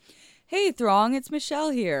Hey, Throng, it's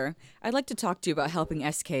Michelle here. I'd like to talk to you about helping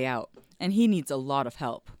SK out, and he needs a lot of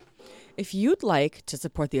help. If you'd like to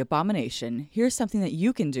support the Abomination, here's something that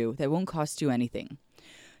you can do that won't cost you anything.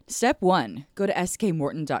 Step 1, go to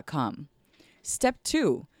skmorton.com. Step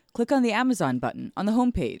 2, click on the Amazon button on the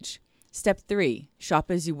homepage. Step 3,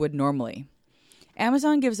 shop as you would normally.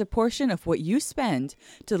 Amazon gives a portion of what you spend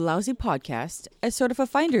to the Lousy Podcast as sort of a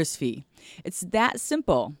finder's fee. It's that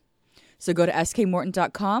simple. So go to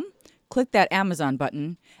skmorton.com, click that Amazon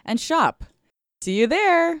button, and shop. See you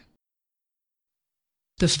there!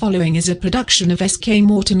 The following is a production of SK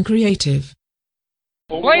Morton Creative.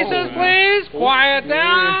 Places, please. Quiet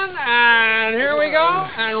down. And here we go.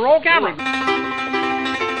 And roll camera.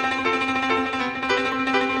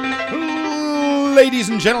 Ladies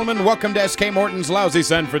and gentlemen, welcome to SK Morton's Lousy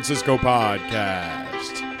San Francisco Podcast.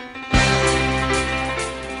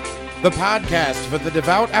 The podcast for the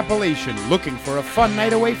devout Appalachian looking for a fun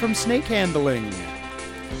night away from snake handling.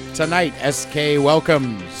 Tonight, SK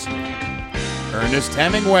welcomes Ernest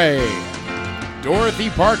Hemingway, Dorothy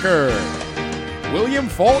Parker, William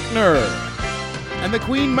Faulkner, and the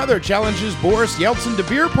Queen Mother challenges Boris Yeltsin to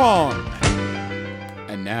beer pong.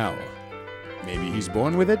 And now, maybe he's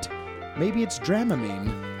born with it, maybe it's Dramamine,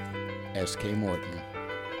 SK Morton.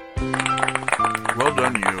 Well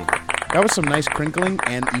done, you. That was some nice crinkling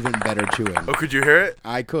and even better chewing. Oh, could you hear it?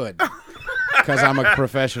 I could, because I'm a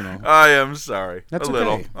professional. I am sorry. That's a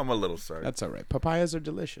little. okay. I'm a little sorry. That's all right. Papayas are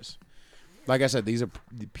delicious. Like I said, these are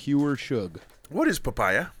pure sugar. What is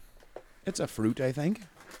papaya? It's a fruit, I think.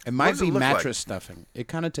 It might does it be look mattress stuffing. It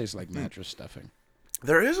kind of tastes like mattress stuffing.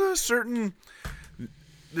 There is a certain.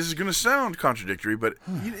 This is going to sound contradictory, but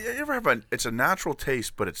you ever have it's a natural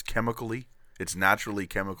taste, but it's chemically. It's naturally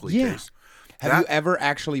chemically taste. Have you ever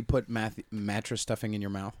actually put mattress stuffing in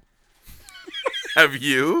your mouth? Have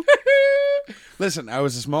you? Listen, I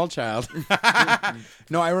was a small child.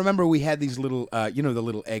 No, I remember we had these little, the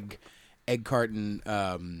little egg carton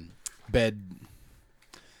bed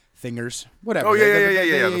thingers. Whatever. Oh,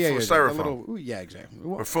 yeah. The styrofoam. Yeah, exactly.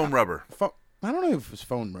 Or foam rubber. I don't know if it was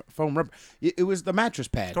foam rubber. It was the mattress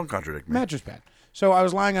pad. Don't contradict me. Mattress pad. So I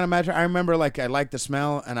was lying on a mattress. I remember, I liked the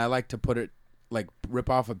smell, and I liked to put it, rip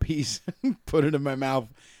off a piece, put it in my mouth,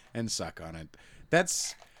 and suck on it.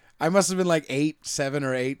 I must have been 7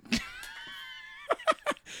 or 8.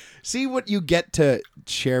 See what you get to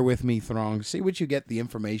share with me, Throng. See what you get, the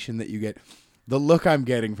information that you get. The look I'm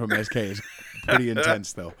getting from SK is pretty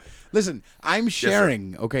intense, though. Listen, I'm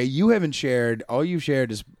sharing, okay? You haven't shared. All you've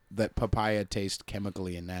shared is that papaya tastes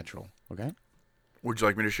chemically and natural, okay? Would you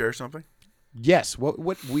like me to share something? Yes. What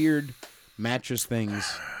weird mattress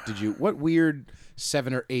things what weird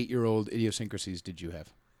 7 or 8-year-old idiosyncrasies did you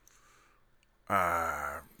have?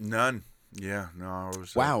 None. Yeah, no, I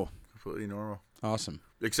was completely normal. Awesome.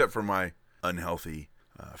 Except for my unhealthy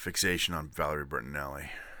fixation on Valerie Bertinelli.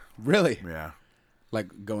 Really? Yeah.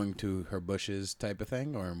 Like going to her bushes type of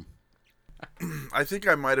thing, or? I think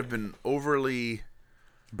I might have been overly...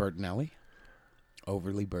 Bertinelli?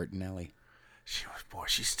 Overly Bertinelli.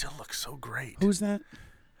 She still looks so great. Who's that?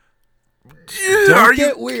 Don't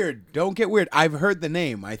get weird. Don't get weird. I've heard the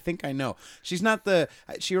name. I think I know. She's not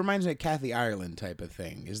she reminds me of Kathy Ireland type of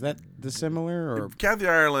thing. Is that the similar? Or Kathy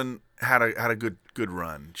Ireland had a good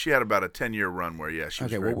run. She had about a 10-year run where she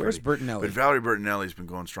was very where's pretty. Bertinelli? But Valerie Bertinelli's been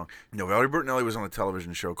going strong. Valerie Bertinelli was on a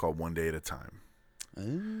television show called One Day at a Time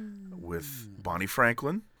with Bonnie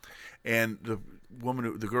Franklin, and the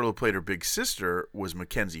girl who played her big sister was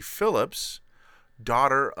Mackenzie Phillips,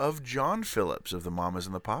 daughter of John Phillips of the Mamas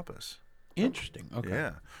and the Papas. Interesting. Okay.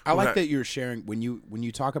 Yeah. I like that you're sharing when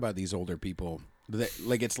you talk about these older people.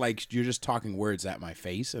 It's like you're just talking words at my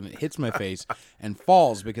face, and it hits my face and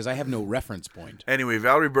falls because I have no reference point. Anyway,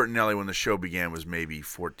 Valerie Bertinelli, when the show began, was maybe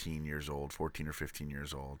 14 or 15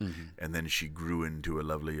 years old, and then she grew into a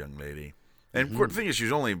lovely young lady. And the thing is, she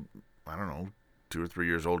was only, 2 or 3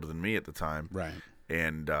 years older than me at the time. Right.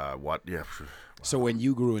 And So when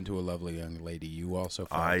you grew into a lovely young lady, you also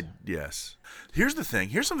felt... Yes. Here's the thing.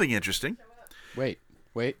 Here's something interesting. Wait.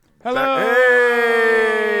 Hello!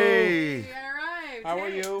 Hey! How are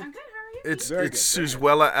you? I'm good. How are you? It's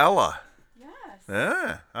Suzuela Ella. Yes.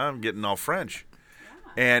 Yeah, I'm getting all French.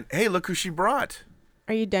 Yeah. And, hey, look who she brought.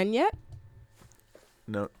 Are you done yet?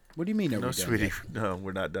 No. What do you mean? No, sweetie. Yet? No,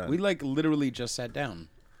 we're not done. We literally just sat down.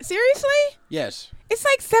 Seriously? Yes. It's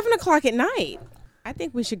 7:00 at night. I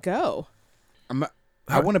think we should go.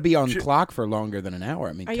 I want to be on clock for longer than an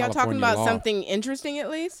hour. Are y'all talking about something interesting at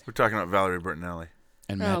least? We're talking about Valerie Bertinelli.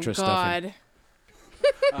 And mattress stuffing.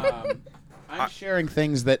 I'm sharing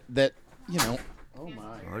things that. Oh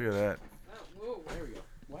my! Look at that. Whoa, there we go.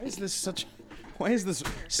 Why is this such? Why is this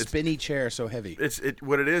spinny chair so heavy?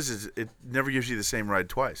 What it is it never gives you the same ride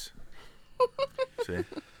twice. See?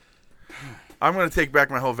 I'm going to take back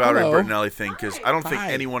my whole Valerie Hello. Bertinelli thing because I don't think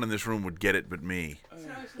Hi. anyone in this room would get it but me.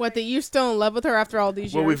 What, that you're still in love with her after all these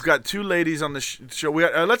years? Well, we've got two ladies on the show.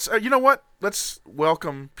 Let's you know what? Let's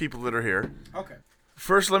welcome people that are here. Okay.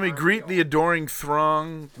 First, let me greet the adoring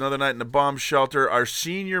throng. Another night in the bomb shelter. Our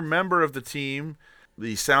senior member of the team,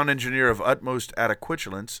 the sound engineer of utmost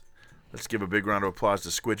adequatulence. Let's give a big round of applause to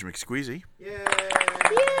Squidge McSqueezy. Yay!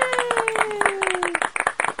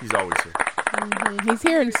 He's always here. He's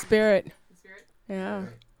here in spirit. Yeah.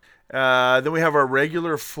 Then we have our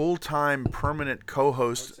regular full-time permanent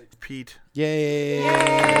co-host, Pete. Yay!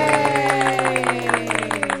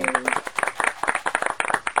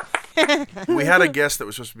 We had a guest that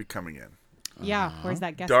was supposed to be coming in. Yeah, where's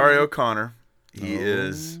that guest? Dario now? O'Connor. He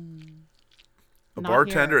is a Not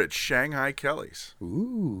bartender here. at Shanghai Kelly's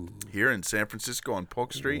Ooh. here in San Francisco on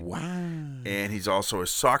Polk Street. Wow. And he's also a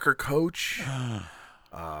soccer coach.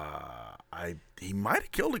 He might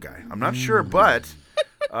have killed a guy. I'm not sure, but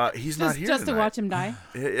he's not here Just to tonight. watch him die.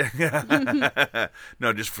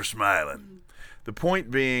 No, just for smiling. The point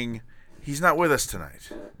being, he's not with us tonight.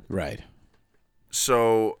 Right.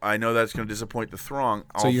 So I know that's going to disappoint the throng.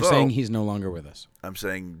 So you're although saying he's no longer with us? I'm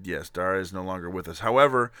saying, yes, Dara is no longer with us.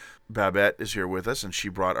 However, Babette is here with us, and she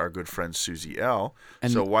brought our good friend Susie L.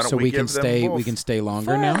 And so why don't we we can give them stay? both? We can stay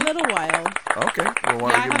longer For now. a little while. Okay, we'll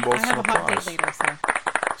want to give them both I have some a hot applause. date later, so.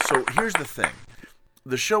 So here's the thing: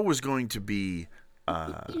 the show was going to be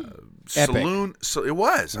saloon. So it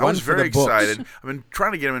was. I One was for very the books. excited. I've been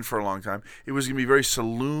trying to get him in for a long time. It was going to be very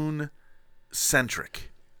saloon centric.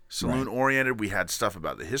 Saloon oriented. We had stuff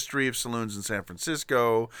about the history of saloons in San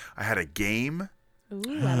Francisco. I had a game. Ooh,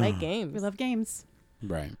 I like games. We love games.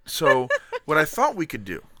 Right. So what I thought we could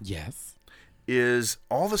do Yes. is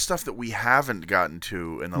all the stuff that we haven't gotten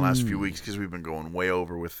to in the last few weeks because we've been going way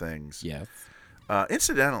over with things. Yes.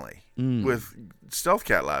 Incidentally, with Stealth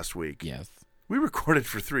Cat last week, Yes. we recorded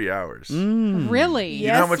for 3 hours. Really? You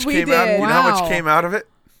know how Yes, much we came out? did. You know how much Wow. came out of it?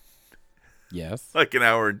 Yes. Like an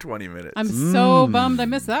hour and 20 minutes. I'm so bummed I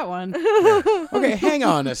missed that one. Okay, hang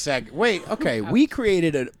on a sec. Wait. Okay, we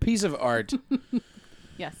created a piece of art.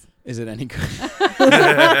 Yes. Is it any good?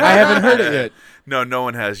 I haven't heard it yet. No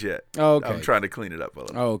one has yet. Oh, okay. I'm trying to clean it up a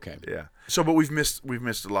little. Oh, okay. Yeah. So, but we've missed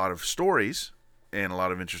a lot of stories and a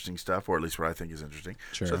lot of interesting stuff, or at least what I think is interesting.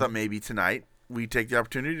 Sure. So I thought maybe tonight we take the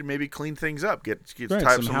opportunity to maybe clean things up, get Right, tie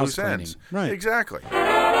up some some house loose ends. cleaning. Right. Exactly.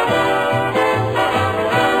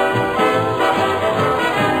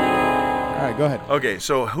 All right, go ahead. Okay,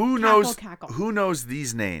 so who Cackle. knows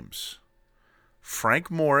these names? Frank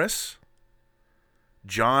Morris,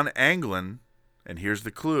 John Anglin, and here's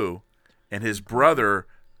the clue, and his brother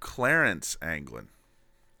Clarence Anglin.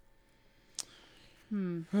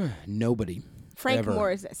 Nobody. Frank Ever.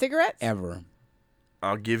 Morris. Cigarettes? Ever.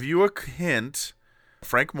 I'll give you a hint.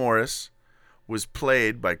 Frank Morris was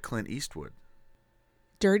played by Clint Eastwood.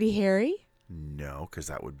 Dirty Harry? No, because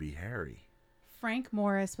that would be Harry. Frank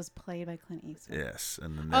Morris was played by Clint Eastwood. Yes,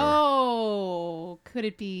 and then there were- Oh, could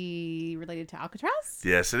it be related to Alcatraz?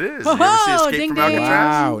 yes, it is. You ever see Escape ding, from ding. Alcatraz?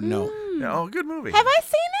 Wow, no. Yeah, oh, good movie. Have I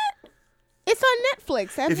seen it? It's on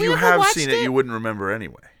Netflix. Have if we you ever have watched seen it, you wouldn't remember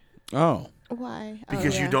anyway Oh. Why? Oh,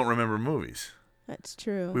 because yeah. you don't remember movies. That's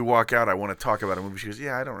true. We walk out. I want to talk about a movie. She goes,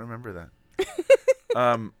 "Yeah, I don't remember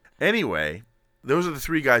that." Anyway, those are the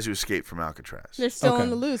three guys who escaped from Alcatraz. They're still Okay. on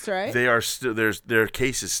the loose, right? They are still their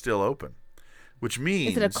case is still open, which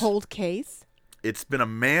means Is it a cold case? it's been a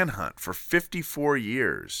manhunt for 54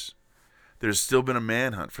 years. There's still been a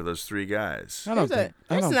manhunt for those three guys. I don't think.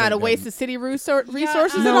 I That's don't not a think waste that- of city resources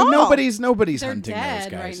at No, all. nobody's They're hunting dead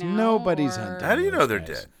those guys. right now, Nobody's or- hunting. How do you know those they're guys.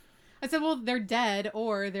 dead? I said, well, they're dead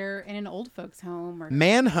or they're in an old folks' home. Or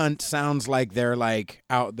Manhunt sounds like they're like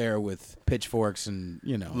out there with pitchforks and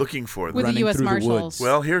Looking for them. with the running U.S. through the Marshals. woods.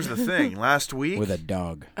 Well, here's the thing. Last week with a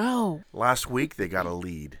dog. Oh. they got a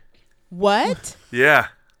lead. What? Yeah.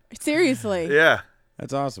 Seriously? Yeah.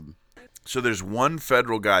 That's awesome. So there's one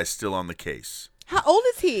federal guy still on the case. How old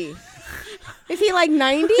is he? Is he like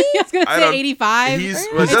 90? I was going to I say don't- 85. he's-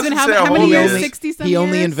 well, it It's doesn't been how say how many old he years? is. 60-some He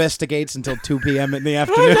only years? investigates until 2 p.m. in the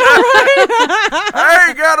afternoon.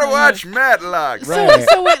 I gotta watch Matlock. Right.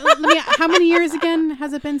 So wait, let me. How many years again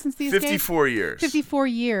has it been since the escape? 54 years. 54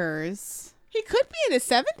 years. He could be in his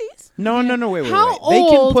 70s. No, wait. How They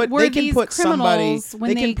can old put were they can these put somebody criminals when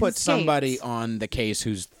they they can put escaped? somebody on the case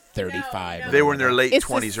who's 35. They were in their late It's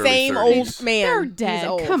 20s, the early same 30s. old man. They're He's dead.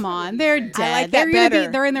 old. Come on, they're dead. like that they're gonna better.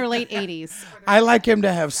 be. They're in their late 80s. I like him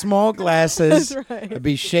to have small glasses,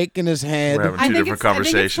 be shaking his head. We're having two different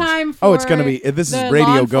conversations. I think it's time for Oh, it's gonna be- this is the radio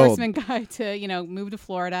law gold. enforcement guy to move to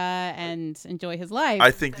Florida and enjoy his life.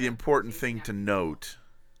 I think the important thing to note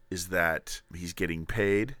is that he's getting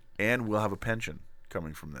paid and will have a pension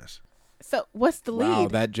coming from this. So what's the lead? Wow,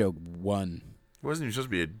 that joke won. It wasn't even supposed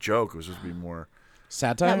to be a joke. It was supposed to be more.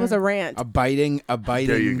 Satire? That was a rant. A biting.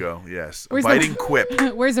 There you go. Yes. A Where's biting the-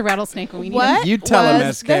 quip. Where's the rattlesnake when we need What? him? You tell him,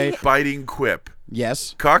 was SK. the- Biting quip.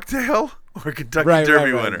 Yes. Cocktail or Kentucky Right,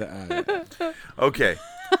 Derby right, winner? Okay.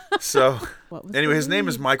 So, What was anyway, the his name lead?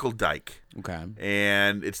 is Michael Dyke, Okay.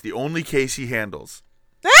 and it's the only case he handles.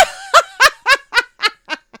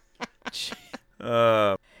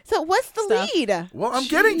 So what's the Stuff. lead? Well, I'm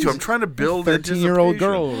getting to. I'm trying to build 13-year-old anticipation.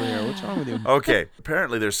 girl over here. What's wrong with you? Okay.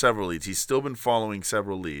 Apparently, there's several leads. He's still been following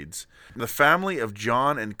several leads. The family of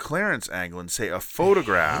John and Clarence Anglin say a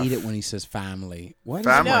photograph. I hate it when he says family. What is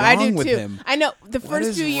Family. No, wrong I do with too. him? I know the What first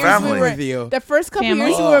is few years family we were with you? the first couple Family?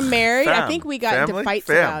 years we were Ugh. married. I Fam. think we got into Family? fights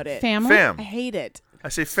Fam. about it. Family? Fam. I hate it. I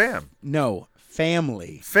say fam. No,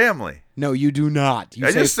 family. Family. No, you do not. You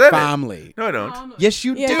I say just said family. it. No, I don't. Yes,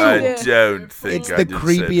 you Yes, do. you I do. don't think It's I the just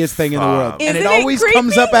creepiest said thing in the world. fam. And it Isn't it always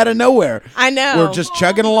comes creepy? up out of nowhere. I know. We're just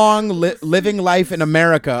chugging along, living life in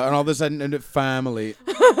America, and all of a sudden, family.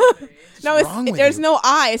 no, wrong with there's you? no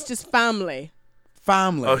I. It's just family.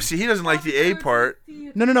 Family. Oh, see, he doesn't like the A part.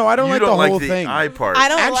 No, I don't You like don't the whole like the thing. I part. I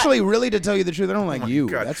don't Actually, really, to tell you the truth, I don't like my you.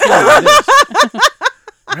 God. That's what it is.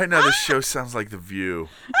 Right now, this show sounds like The View.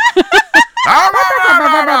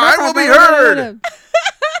 I will be heard.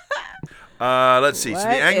 Let's see. So What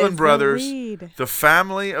the is Anglin the brothers, lead? the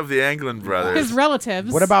family of the Anglin His brothers,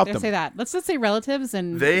 relatives. What about Let's them? say that. Let's just say relatives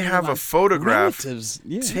and they move have a on. photograph Relatives,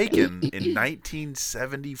 yeah. taken in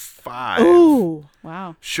 1975. Ooh.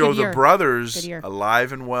 Wow. Show Good the year. brothers Good year.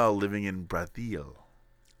 alive and well living in Brazil.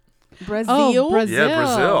 Brazil. Oh, Brazil. Yeah,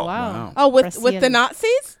 Brazil. Wow. Oh, with the Brazil.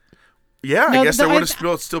 Nazis? Yeah, No, I guess there I- would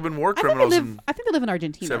have still been war I think, they criminals live, in I think they live in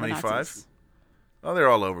Argentina. the 75. Nazis. Oh, they're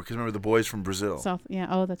all over because remember the boys from Brazil. South. Yeah.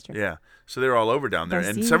 Oh, that's true. Yeah, so they're all over down there.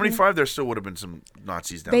 And Brazil. 75, there still would have been some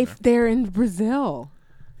Nazis down there. They're in Brazil.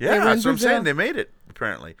 Yeah, were in that's what I'm Brazil. saying. They made it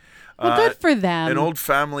apparently. Well, good for them. An old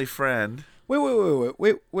family friend. Wait.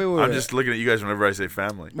 I'm just looking at you guys whenever I say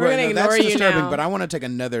family. We're gonna ignore that's you disturbing, now. but I want to take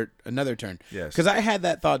another turn. Yes. Because I had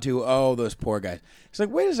that thought too. Oh, those poor guys. It's like,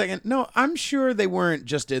 wait a second. No, I'm sure they weren't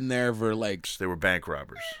just in there for like. They were bank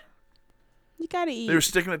robbers. You gotta eat. They were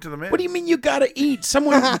sticking it to the man. What do you mean you gotta eat?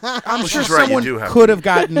 Someone, I'm sure she's right, you someone do have to could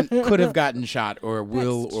eat. have gotten shot or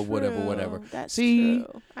will That's or whatever, true. whatever. That's See,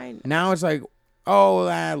 true. I know. now it's like,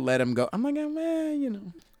 oh, let him go. I'm like, man, you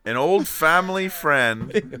know. An old family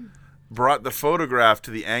friend brought the photograph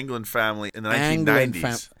to the Anglin family in the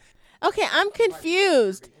 1990s. Okay, I'm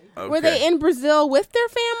confused. Were Okay. they in Brazil with their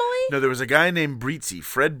family? No, there was a guy named Brizzi,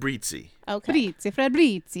 Fred Brizzi. Okay. Brizzi, Fred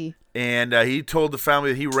Brizzi. And he told the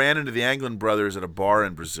family that he ran into the Anglin brothers at a bar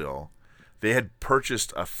in Brazil. They had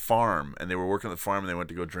purchased a farm, and they were working at the farm, and they went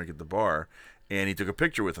to go drink at the bar. And he took a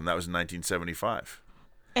picture with them. That was in 1975.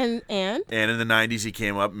 And And in the 90s, he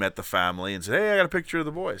came up, met the family, and said, hey, I got a picture of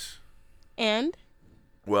the boys.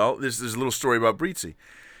 Well, there's a little story about Brizzi.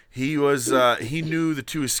 He was he knew the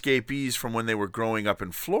two escapees from when they were growing up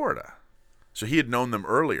in Florida. So he had known them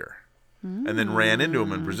earlier. And then ran into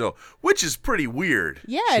them in Brazil, which is pretty weird.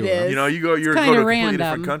 yeah, it is. You know, you go to a kinda completely random.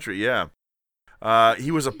 different country. Yeah.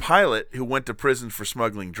 He was a pilot who went to prison for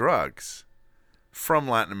smuggling drugs from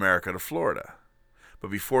Latin America to Florida.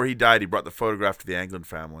 But before he died, he brought the photograph to the Anglin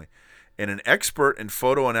family. And an expert in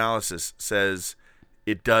photo analysis says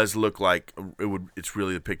it does look like it's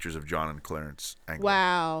really the pictures of John and Clarence Anglin.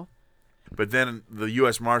 Wow. But then the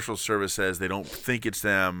U.S. Marshals Service says they don't think it's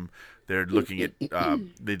them. They're looking at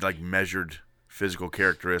they measured physical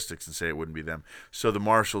characteristics and say it wouldn't be them. So the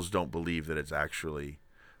marshals don't believe that it's actually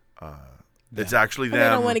it's actually Well, them.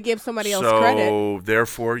 they don't want to give somebody else so credit.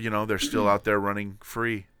 therefore, they're still out there running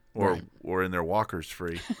free or in their walkers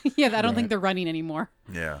free. Yeah, I don't think they're running anymore.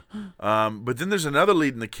 Yeah. But then there's another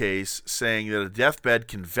lead in the case saying that a deathbed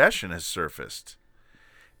confession has surfaced.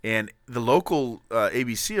 And the local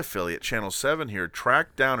ABC affiliate, Channel 7 here,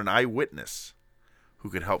 tracked down an eyewitness who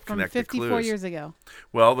could help From connect the 54 clues. years ago.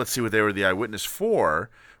 Well, let's see what they were the eyewitness for.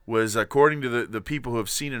 Was according to the people who have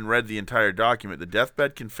seen and read the entire document, the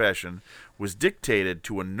deathbed confession was dictated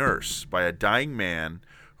to a nurse by a dying man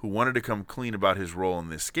who wanted to come clean about his role in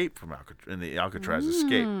the escape from Alcatraz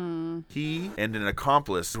escape. He and an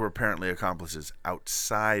accomplice were apparently accomplices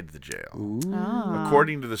outside the jail. Ah.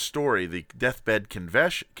 According to the story, the deathbed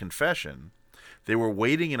confession They were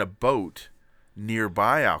waiting in a boat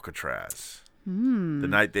nearby Alcatraz the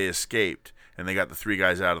night they escaped, and they got the 3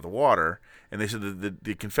 guys out of the water. And they said that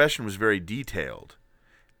the confession was very detailed,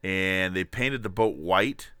 and they painted the boat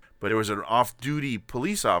white. But there was an off-duty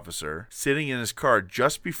police officer sitting in his car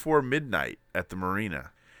just before midnight at the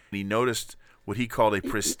marina. And he noticed what he called a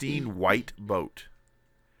pristine white boat.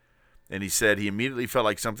 And he said he immediately felt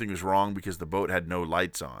like something was wrong because the boat had no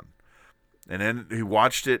lights on. And then he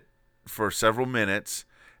watched it for several minutes,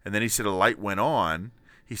 and then he said a light went on.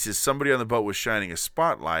 He says somebody on the boat was shining a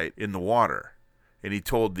spotlight in the water. And he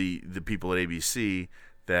told the people at ABC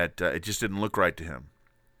that it just didn't look right to him.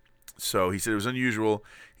 So he said it was unusual.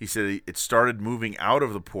 He said it started moving out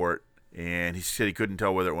of the port, and he said he couldn't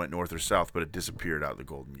tell whether it went north or south, but it disappeared out the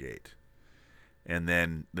Golden Gate. And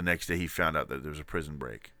then the next day he found out that there was a prison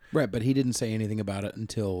break. Right, but he didn't say anything about it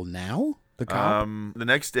until now? The cop? The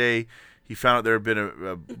next day he found out there had been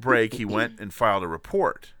a break. He went and filed a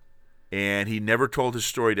report, and he never told his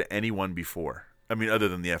story to anyone before. I mean, other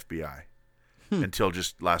than the FBI, until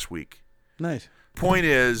just last week. Nice. Point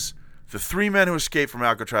is, the 3 men who escaped from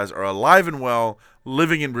Alcatraz are alive and well,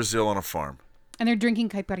 living in Brazil on a farm. And they're drinking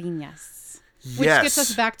caipirinhas. Which Yes. gets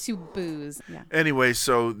us back to booze. Yeah. Anyway,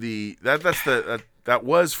 so that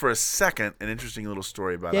was for a second an interesting little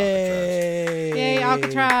story about Alcatraz. Yay,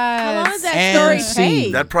 Alcatraz. How long did that And story scene.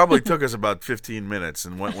 take? That probably took us about 15 minutes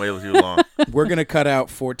and went way too long. We're going to cut out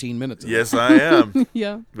 14 minutes of Yes, I am.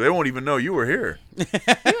 Yeah. They won't even know you were here. You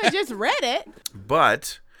had just read it.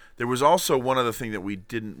 But there was also one other thing that we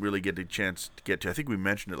didn't really get a chance to get to. I think we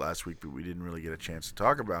mentioned it last week, but we didn't really get a chance to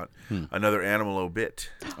talk about. Another animal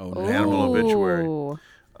obit. Oh, An animal obituary. Ooh.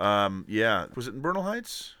 Yeah. Was it in Bernal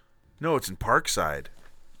Heights? No, it's in Parkside.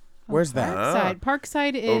 Where's that? Parkside.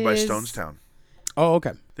 Parkside is... Over by Stonestown. Oh,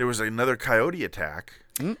 okay. There was another coyote attack.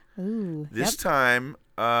 Ooh. This time,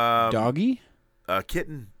 Doggy? a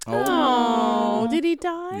kitten. Oh, did he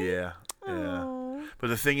die? Yeah. Yeah. Oh. But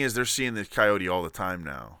the thing is, they're seeing the coyote all the time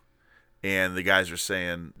now. And the guys are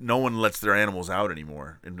saying no one lets their animals out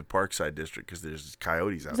anymore in the Parkside district because there's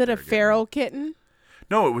coyotes out Was there. it a again. feral kitten?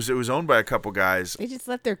 No, it was owned by a couple guys. They just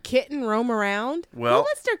let their kitten roam around? Well, who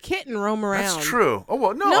lets their kitten roam around? That's true. Oh,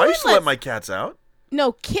 well, no, No I one used to let lets- my cats out.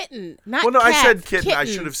 No, kitten, not Well, no, I cat, said kitten. I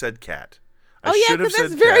should have said cat. Oh, yeah, because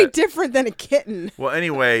that's very different than a kitten. Well,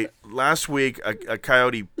 anyway, last week a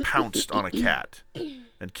coyote pounced on a cat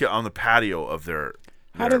and on the patio of their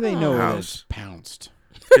How do they know house it's pounced?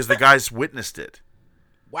 because the guys witnessed it.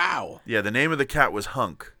 Wow. Yeah, the name of the cat was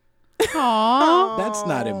Hunk, Aww. That's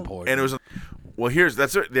not important. and it was. Well,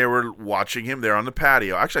 that's it. They were watching him there on the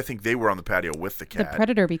patio. Actually, I think they were on the patio with the The cat.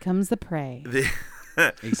 predator becomes the prey.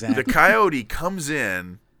 Exactly. The coyote comes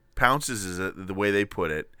in, pounces is the way they put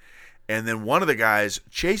it, and then one of the guys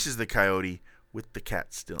chases the coyote with the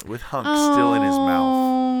cat still, with Hunk still in his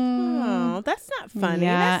mouth. Oh, that's not funny.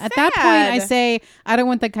 Yeah. That's At that point, I sad. say, I don't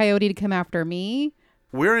want the coyote to come after me.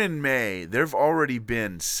 We're in May. There have already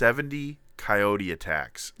been 70 coyote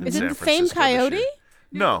attacks in Is it San the same Francisco this coyote? year.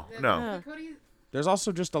 No. There's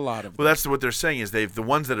also just a lot of them. Well, that's what they're saying is the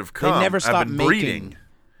ones that have come never have stop been making breeding.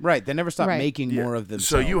 Right. They never stop Right. making Yeah. more of them.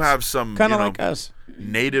 So you have some kind you of know, like us.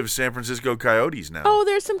 native San Francisco coyotes now. Oh,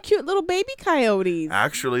 there's some cute little baby coyotes.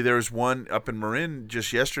 Actually, there was one up in Marin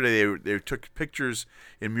just yesterday. They took pictures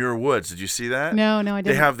in Muir Woods. Did you see that? No, I didn't.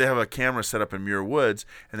 They have a camera set up in Muir Woods,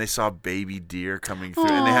 and they saw baby deer coming through,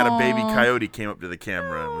 and they had a baby coyote came up to the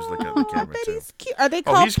camera and was looking at the I camera bet too. he's cute. Are they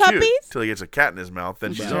Oh, called he's puppies? cute till he gets a cat in his mouth.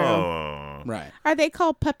 Then she's Right. Right. Are they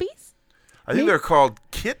called puppies? I think they're called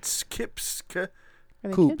kips. Are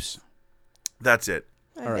they Coops. That's it.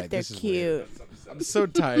 I All bet right, they're this is cute. I'm so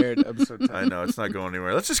tired. I'm so tired. I know it's not going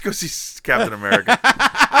anywhere. Let's just go see Captain America.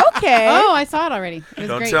 Okay. Oh, I saw it already. It was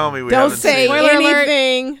Don't great. tell me we Don't haven't say seen it. Spoiler alert.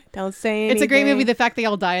 anything. Don't say anything. It's a great movie. The fact they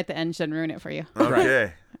all die at the end shouldn't ruin it for you.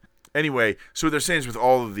 Okay. Anyway, so what they're saying is with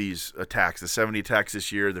all of these attacks, the 70 attacks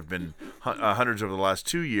this year, there have been hundreds over the last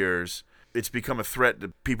 2 years. It's become a threat to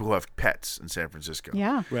people who have pets in San Francisco.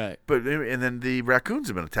 Yeah. Right. But and then the raccoons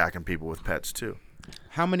have been attacking people with pets too.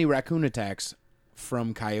 How many raccoon attacks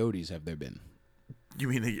from coyotes have there been? You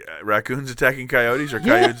mean the raccoons attacking coyotes or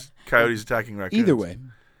Yeah. coyotes attacking raccoons? Either way.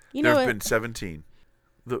 You There know have what? been 17.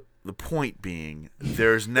 The point being,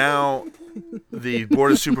 there's now the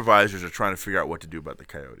board of supervisors are trying to figure out what to do about the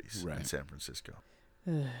coyotes in Right. San Francisco.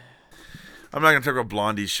 I'm not going to talk about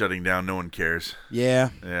Blondie's shutting down. No one cares. Yeah.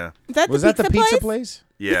 Yeah. Is that Was the that the pizza place? place?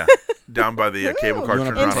 Yeah. Down by the cable car You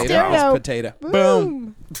want a turnaround on stereo. Powell. potato?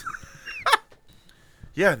 Boom.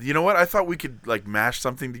 Yeah. You know what? I thought we could like mash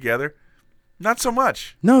something together. Not so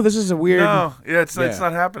much. No, this is a weird. No. Yeah. It's Yeah.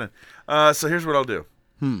 not happening. So here's what I'll do.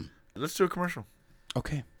 Let's do a commercial.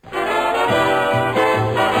 Okay.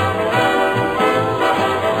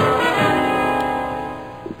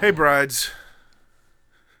 Hey, brides.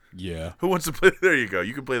 Yeah. Who wants to play? There you go.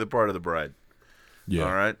 You can play the part of the bride. Yeah.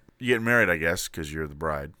 All right. You getting married, I guess, because you're the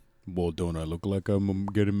bride. Well, don't I look like I'm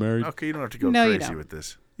getting married? Okay, you don't have to go No, you crazy don't. with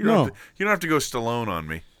this. No. You don't have to go Stallone on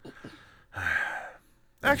me.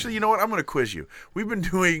 Actually, you know what? I'm going to quiz you. We've been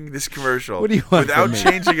doing this commercial What do you want without from me?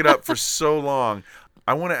 changing it up for so long.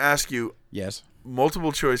 I want to ask you Yes.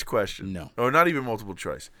 multiple choice question. No. Or not even multiple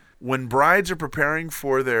choice. When brides are preparing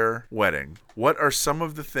for their wedding, what are some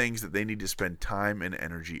of the things that they need to spend time and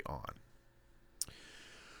energy on?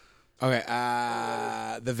 Okay.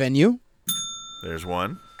 The venue. There's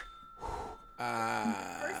one. The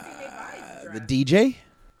DJ.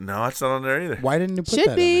 No, it's not on there either. Why didn't you put Should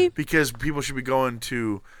that be. Because people should be going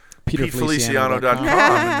to PeterFeliciano.com. PeteFeliciano.com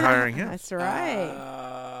and hiring him. That's right.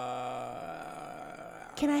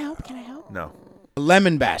 Can I help? No.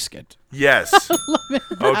 Lemon basket. Yes.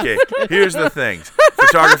 Okay. Here's the things.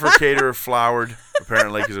 Photographer, caterer, flowered,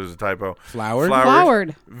 apparently, because it was a typo. Flowered.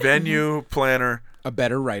 Flowered. Venue, planner, A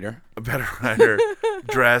better writer. a better writer,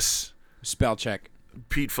 dress, Spell check.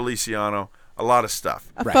 Pete Feliciano, a lot of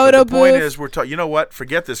stuff. A Right. photo The point booth. is, we're talking. You know what?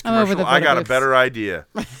 Forget this I'm over commercial. the I photo got a booths. better idea.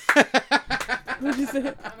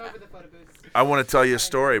 I want to tell you a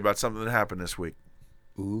story about something that happened this week.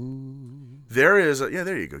 There is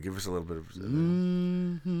there you go. Give us a little bit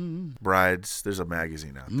of brides. There's a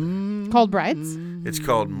magazine out there. Called Brides. It's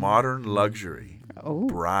called Modern Luxury Oh.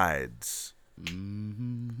 Brides.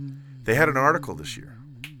 They had an article this year.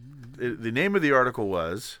 The name of the article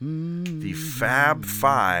was "The Fab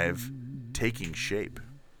Five Taking Shape."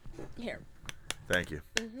 Here. Thank you.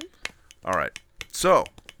 All right, so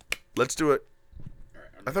let's do it.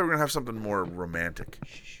 I thought we were gonna have something more romantic.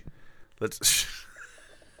 Let's.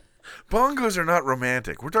 Bongos are not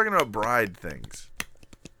romantic. We're talking about bride things.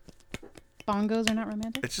 Bongos are not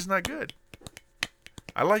romantic. It's just not good.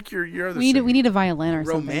 I like your other. We singing. need a violin or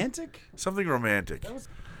something. Romantic? Something romantic.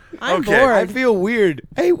 I'm Okay. bored. I feel weird.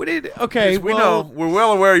 Hey, what did? Okay, We know. We're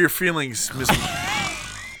well aware of your feelings, Miss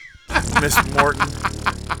Morton.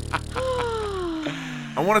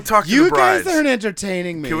 I want to talk to You the brides. guys aren't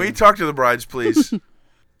entertaining me. Can we talk to the brides, please?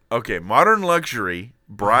 Okay, Modern Luxury,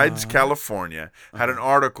 Brides California, had an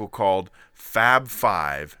article called Fab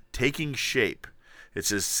Five Taking Shape. It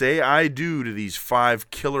says, say I do to these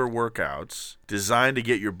 5 killer workouts designed to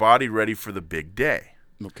get your body ready for the big day.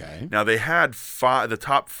 Okay. Now, they had the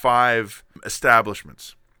top 5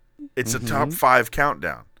 establishments. It's a top 5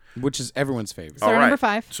 countdown. Which is everyone's favorite. So- number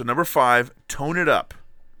 5. So number 5, Tone It Up,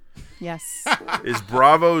 Yes. is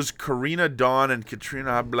Bravo's Karina Dawn and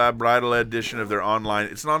Katrina Blah Bridal edition of their online.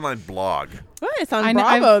 It's an online blog. Well, it's on I know-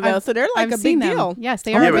 Bravo I've- though, so they're like I've a seen big them. deal. Yes,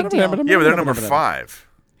 they are Yeah, a but- big deal. Yeah, but they're number 5.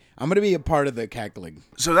 I'm going to be a part of the cackling.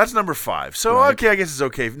 So that's number 5. So Right. okay, I guess it's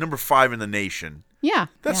okay. Number 5 in the nation. Yeah.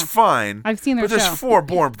 That's yeah. fine. I've seen their But there's show. 4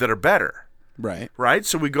 more that are better, Right. right?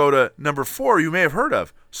 So we go to number 4. You may have heard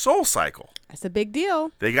of Soul Cycle. That's a big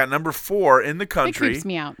deal. They got number 4 in the It country creeps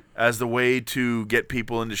me out. as the way to get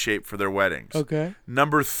people into shape for their weddings. Okay.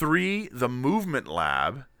 Number 3, the Movement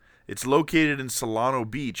Lab. It's located in Solano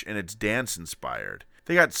Beach and it's dance inspired.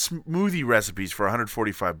 They got smoothie recipes for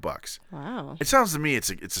 $145. Wow. It sounds to me it's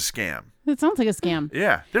a scam. It sounds like a scam.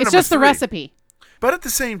 Yeah, they're It's number just the 3. recipe. But at the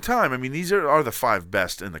same time, I mean, these are the 5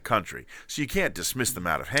 best in the country, so you can't dismiss them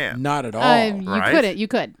out of hand. Not at all. You right? couldn't. You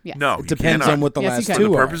could. Yes. No, It depends you on what the Yes, you last can. For two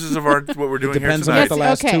the are. purposes of what we're doing here depends on tonight. what the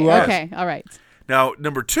last okay. 2 are. Okay. All right. Now,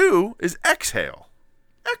 number 2 is Exhale.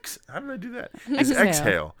 How did I do that? It's Exhale.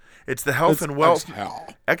 Exhale. It's the health It's and wealth. Exhale.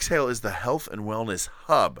 Exhale is the health and wellness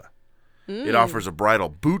hub. It offers a bridal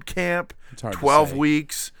boot camp, It's hard to 12 say.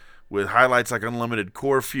 weeks with highlights like unlimited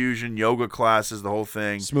core fusion, yoga classes, the whole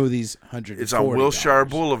thing. Smoothies, $140. It's on Wilshire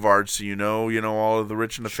Boulevard, so you know all of the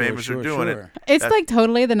rich and the Sure, famous sure, are doing sure. it. It's like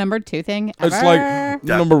totally the number 2 thing. It's ever. like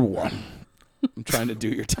number 1. I'm trying to do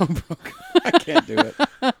your tongue broke. I can't do it.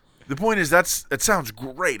 The point is it sounds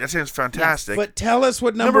great. That sounds fantastic. But tell us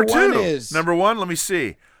what number 1 2 is. Number 1, let me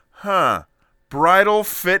see. Bridal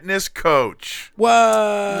fitness coach. What?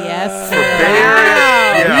 Yes. For Bay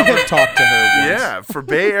Area, We yeah, have talked to her once. yeah, for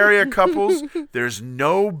Bay Area couples, there's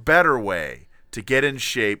no better way to get in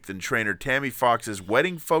shape than trainer Tammy Fox's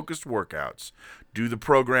wedding-focused workouts. Do the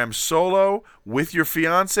program solo, with your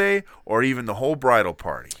fiance, or even the whole bridal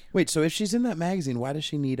party. Wait, so if she's in that magazine, why does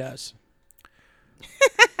she need us?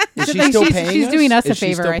 Is I she think still she's- paying she's us? doing us a Is she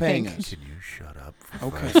favor, still I paying think. us? Can you shut up?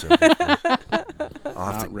 Okay.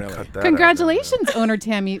 I'll have to Not really. cut that out. Congratulations, owner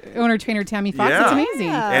trainer Tammy Fox. Yeah. It's amazing.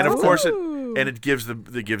 And of course, Ooh. and it gives the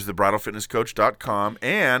bridalfitnesscoach.com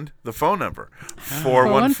and the phone number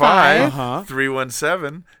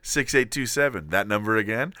 415-317-6827. That number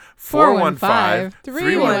again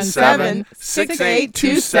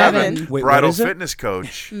 415-317-6827. Wait, Bridal what is it? Fitness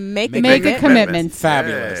Coach. Make a commitment.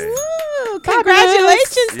 Fabulous. Hey. Ooh,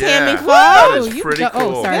 congratulations, Tammy Yeah. Fox. That is pretty Go- cool.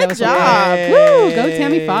 Oh, sorry, Good that was job. Woo, go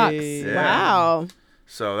Tammy Fox. Yeah. Wow.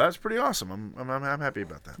 So that's pretty awesome. I'm happy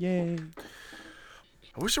about that. Yay.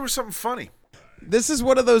 I wish there was something funny. This is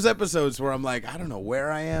one of those episodes where I'm like, I don't know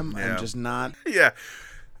where I am. Yeah. I'm just not. Yeah.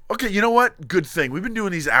 Okay, you know what? Good thing. We've been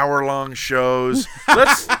doing these hour-long shows.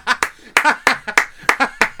 Let's...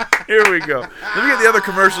 Here we go. Let me get the other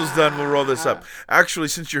commercials done. We'll roll this up. Actually,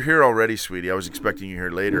 since you're here already, sweetie, I was expecting you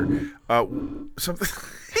here later. Something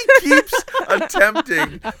he keeps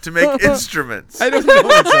attempting to make instruments. I don't know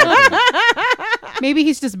what's happening. Maybe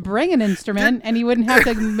he's just bring an instrument and he wouldn't have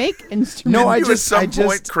to make instruments. No, You at some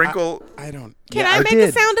point crinkle. I don't. Can yeah, I make did.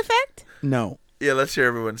 a sound effect? No, Yeah, let's hear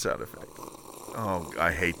everyone's sound effect. Oh,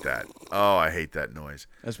 I hate that. Oh, I hate that noise.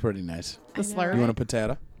 that's pretty nice. the slur. You want a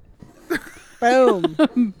potato?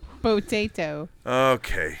 Boom. Potato.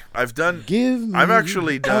 Okay, I've done. Give me I'm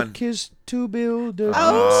actually a done. kiss to build a.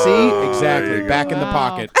 Oh. See, there exactly. you go. Back in the Wow.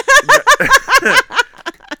 pocket.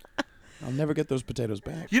 I'll never get those potatoes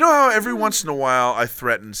back. You know how every once in a while I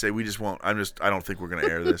threaten and say we just won't. I don't think we're going to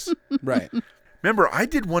air this. Right. Remember, I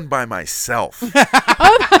did one by myself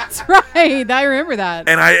Oh, that's right. I remember that.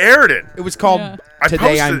 and I aired it. It was called Yeah. I Today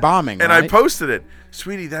posted I'm it, Bombing, and right? I posted it.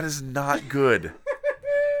 Sweetie, that is not good.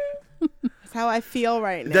 That's how I feel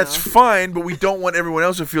right now. That's fine, but we don't want everyone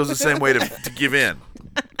else who feels the same way to give in.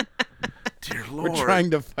 Dear Lord. We're trying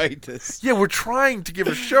to fight this. Yeah, we're trying to give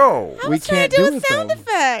a show. I we was trying can't to do do a it, sound though.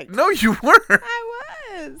 effect. No, you weren't.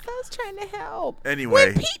 I was trying to help. Anyway.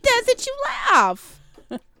 When Pete does it, you laugh.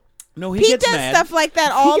 No, he Pete gets does mad. stuff like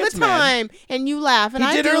that all the gets mad. time, and you laugh. And He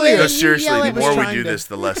I did do earlier. it, No, and you seriously, yell the at more me. we trying do to- this,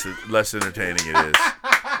 the less entertaining it is.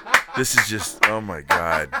 This is just, oh my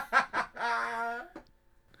God.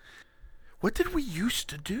 What did we used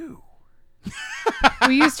to do?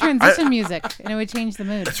 We used transition music and it would change the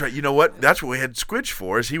mood. That's right. You know what? That's what we had Squidge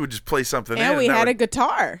for, is he would just play something in. And we that had a would-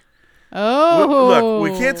 guitar. Oh.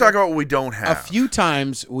 Look, we can't talk about what we don't have. A few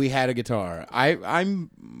times we had a guitar. I'm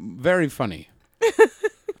very funny.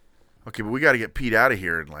 Okay, but we got to get Pete out of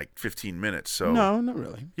here in like 15 minutes. So No, not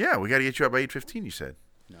really. yeah, we got to get you out by 8:15. You said.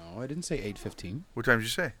 No, I didn't say 8:15. What time did you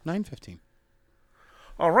say? 9:15.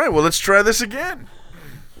 All right. Well, let's try this again.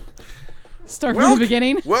 Start from the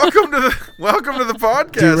beginning. Welcome to the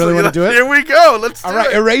podcast. Do you really wanna do it? Here we go. Let's All do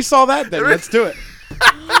right, it. erase all that then. Let's do it.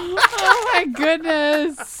 Oh my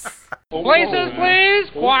goodness. Places, please.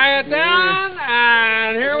 Quiet down.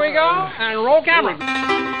 And here we go. And roll camera.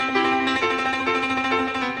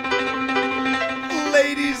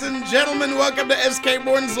 Ladies and gentlemen, welcome to SK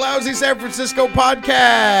Morton's Lousy San Francisco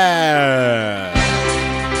podcast.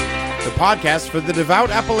 The podcast for the devout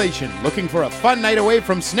Appalachian looking for a fun night away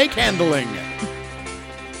from snake handling.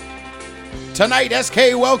 Tonight,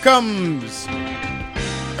 SK welcomes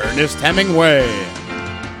Ernest Hemingway,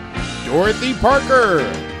 Dorothy Parker,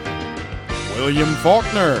 William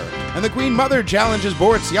Faulkner, and the Queen Mother challenges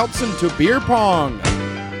Boris Yeltsin to beer pong.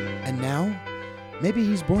 And now, maybe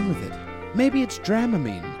he's born with it. Maybe it's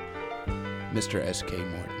Dramamine. Mr. S.K.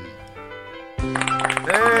 Morton.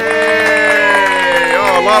 Hey!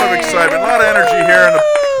 Oh, a lot of excitement, a lot of energy here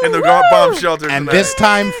in the bomb shelter And tonight. this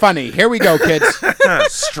time, funny. Here we go, kids.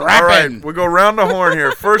 Strap All right, in. we'll go round the horn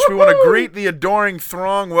here. First, we want to greet the adoring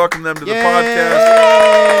throng, welcome them to the Yay! podcast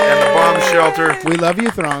and the bomb shelter. We love you,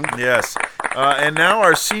 Throng. Yes. And now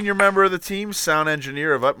our senior member of the team, sound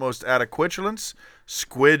engineer of utmost adequatulence,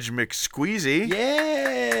 Squidge McSqueezy.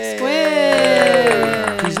 Yay!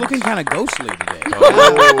 Squid. He's looking kind of ghostly today.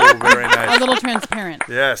 Oh, very A nice. little transparent.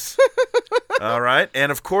 Yes. All right. And,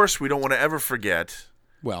 of course, we don't want to ever forget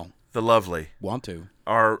Well, the lovely, want to.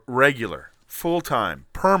 our regular, full-time,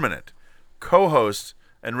 permanent co-host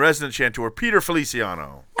and resident chanteur, Peter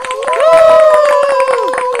Feliciano.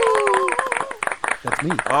 That's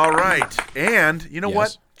me. All right. And you know Yes.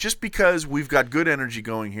 what? Just because we've got good energy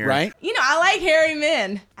going here. Right? You know, I like hairy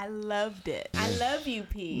men. I loved it. I love you,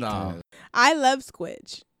 Pete. No. I love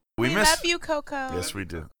Squidge. We We miss. love you, Coco. Yes, we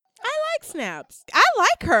do. I like Snaps. I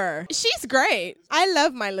like her. She's great. I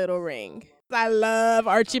love My Little Ring. I love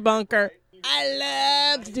Archie Bunker.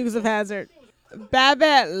 I love Dukes of Hazzard.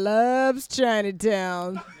 Babette loves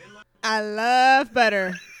Chinatown. I love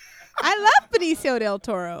Butter. I love Benicio del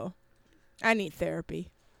Toro. I need therapy.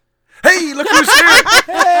 Hey, look who's here!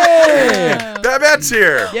 Hey, Babette's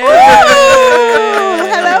here. Oh,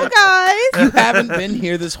 hello, guys. You haven't been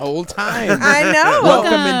here this whole time. I know.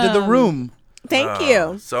 Welcome into the room. Thank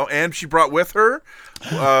you. So, and she brought with her,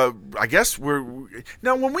 I guess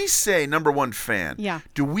now when we say number one fan, Yeah.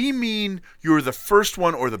 do we mean you're the first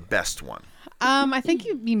one or the best one? I think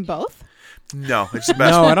you mean both. No, it's the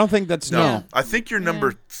best No, one. I don't think that's No, I think you're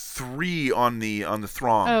number 3 on the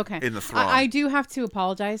throng. Oh, okay. In the throng. I do have to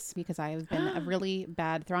apologize because I have been a really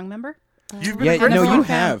bad throng member. You've been Yeah, a great no, fan. you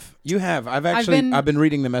have. You have. I've been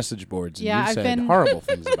reading the message boards, and Yeah, you've I've said been- horrible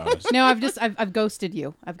things about us. No, I've ghosted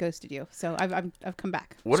you. I've ghosted you. So I've come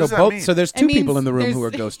back. What so does that mean? So there's It two means people in the room there's- who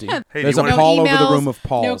are ghosting. Hey, There's do a you wanna- Paul over the emails, room of No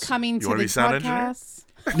Pauls. coming You to wanna the be sound engineer? podcast.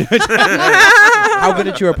 How good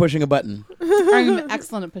at you are pushing a button. I'm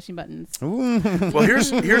excellent at pushing buttons. Well,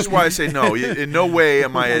 here's why I say no. In no way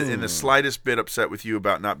am I in the slightest bit upset with you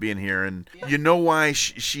about not being here, and you know why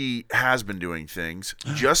she has been doing things.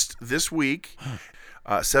 Just this week,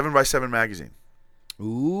 7x7 magazine.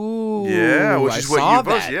 Ooh. Yeah, which I is what saw you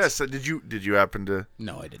posted. that. Yes. Did you happen to?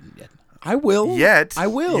 No, I didn't yet. I will. Yet I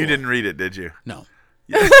will. You didn't read it, did you? No.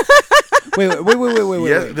 Wait. Yeah.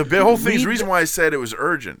 The whole thing's Read the reason why I said it was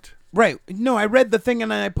urgent. Right. No, I read the thing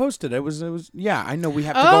and I posted. It was. Yeah, I know we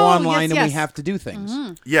have to go Oh, online yes, and we yes. have to do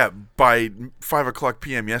things. Yeah, by 5:00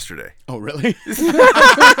 p.m. yesterday. Oh, really?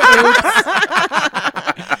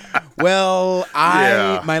 Well,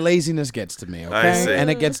 Yeah. my laziness gets to me, okay? I see. And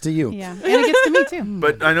it gets to you. Yeah, and it gets to me too.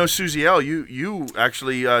 But I know Susie L. You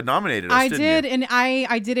actually nominated us. I didn't did, you? and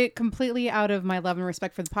I did it completely out of my love and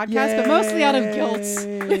respect for the podcast, but mostly out of guilt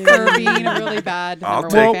Yay. for being a really bad I'll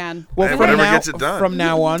number one take- fan. Well, from whatever now, gets it done. From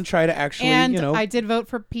now on, try to actually, And you know. I did vote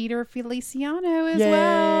for Peter Feliciano as Yay.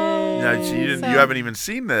 well. Now, so you So- haven't even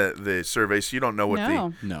seen the survey, so you don't know what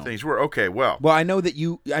No. the No. things were. Okay, well, Well, I know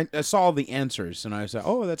that I saw the answers, and I said,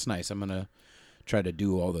 "Oh, that's nice. I'm gonna try to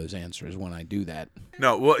do all those answers when I do that."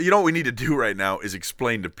 no. Well, you know what we need to do right now is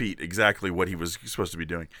explain to Pete exactly what he was supposed to be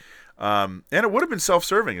doing, and it would have been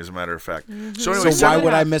self-serving, as a matter of fact. So anyway, So why seven,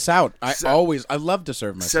 would I miss out? I love to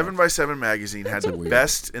serve myself. 7x7 magazine had the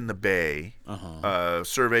best in the Bay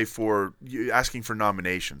survey for asking for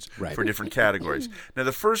nominations Right. for different categories. Now,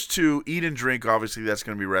 the first two, eat and drink, obviously that's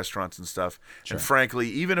going to be restaurants and stuff. And frankly,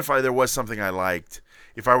 even if there was something I liked,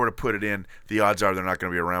 if I were to put it in, the odds are they're not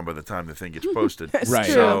going to be around by the time the thing gets posted. Right.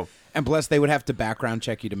 So And plus, they would have to background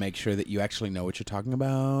check you to make sure that you actually know what you're talking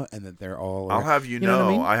about, and that they're all. I'll have you know know,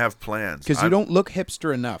 what I mean? I have plans. Because you I'm- don't look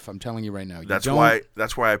hipster enough. I'm telling you right now. You That's don't- why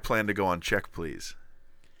I plan to go on Check Please.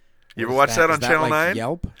 You ever What watch is that on Is Channel like 9?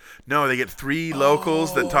 Yelp? No, they get 3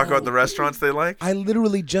 locals that talk about the restaurants they like. I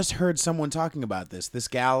literally just heard someone talking about this. This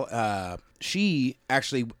gal, she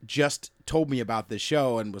actually just told me about this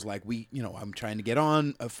show and was like, I'm trying to get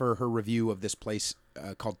on for her review of this place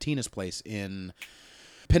called Tina's Place in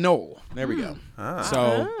Pinole. There we go.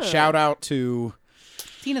 So shout out to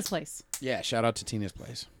Tina's Place. shout out to Tina's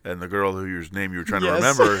Place. And the girl whose name you were trying to Yes.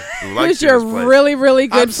 remember who likes Who's your Tina's Place. really, really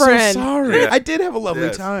good I'm friend? so sorry. Yeah. I did have a lovely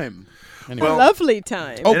Yes. time. Anyway. Lovely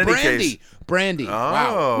time. Oh, In any Brandy. case- Brandy. Oh,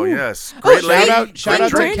 Wow. Ooh. yes. Great lady. Shout out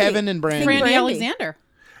to Brandy. Kevin and Brandy. Brandy Brandy. Alexander.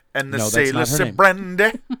 And the No, that's sailor not her said, name.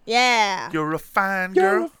 Brandy, Yeah. you're a fine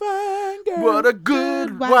You're girl. a fine girl. What a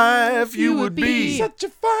good wife you would be. Such a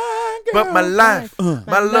fine girl. But my life,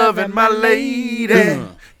 my love, and my lady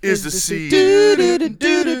is the sea.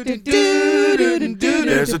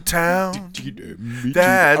 There's a town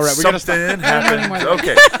that All right, we gotta something happened.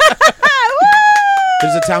 Okay,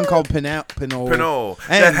 There's a town called Pinole. Pinole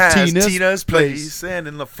And that has Tina's Tina's place, and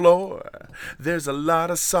in the floor there's a lot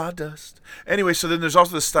of sawdust. Anyway, so then there's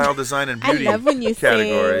also the style, design, and I beauty love when you sing.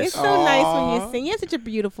 categories. It's so nice when you sing. You have such a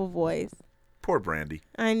beautiful voice. Poor Brandy.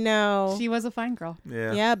 I know. She was a fine girl.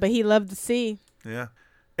 Yeah. Yeah, but he loved to see. Yeah.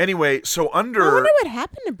 Anyway, so I under wonder what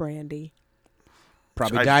happened to Brandy.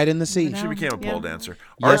 Probably I- died in the sea. she became a Yeah. pole dancer.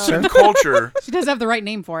 Yes, Arts sir. and culture She does have the right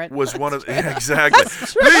name for it. was one of exactly.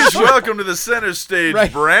 Please welcome to the center stage,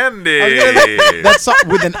 Right. Brandy. That's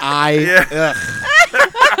with an I. Yeah.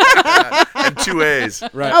 Ugh. And 2 A's.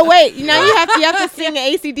 Right. Oh wait, now you have to sing an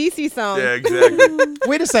AC/DC song. Yeah, exactly.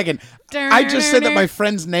 Wait a second. I just said that my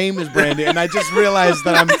friend's name is Brandy, and I just realized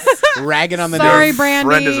that I'm ragging on the Sorry, name. friend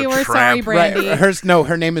Brandy. is a We're sorry, tramp. Brandy. Right.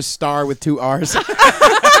 Her name is Star with 2 R's.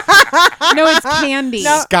 No, it's Candy.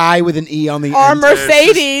 Sky with an E on the Or end.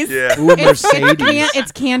 Mercedes. Yeah. Ooh, Mercedes.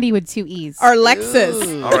 It's Candy with 2 E's. Or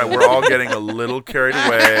Lexus. All right, we're all getting a little carried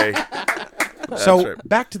away. So right.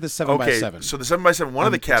 back to the 7x7. Okay, so the 7x7, one of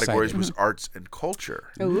I'm the categories excited. was arts and culture.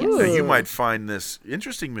 Ooh. Now, you might find this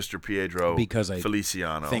interesting, Mr. Pietro Because I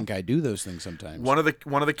Feliciano. think I do those things sometimes. One of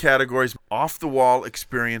the categories, off the wall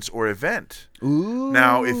experience or event. Ooh.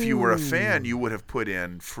 Now, if you were a fan, you would have put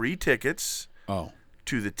in free tickets Oh.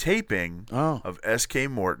 to the taping Oh. of S.K.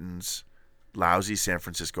 Morton's Lousy San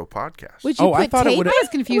Francisco Podcast. Would you Oh, I put thought it tape? would. I was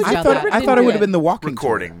confused I about thought that. I thought it would have been the walking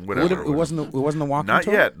Recording, tour. whatever It wasn't the walking Not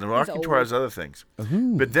tour. yet. The walking tour has other things.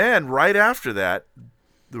 But then, right after that,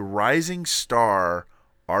 the Rising Star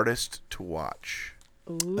Artist to Watch.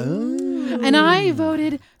 And I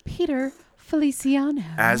voted Peter Feliciano.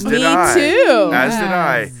 As did Me I. too. As did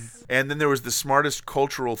I. And then there was the smartest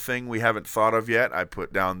cultural thing we haven't thought of yet. I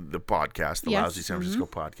put down the podcast, the Yes. Lousy San Francisco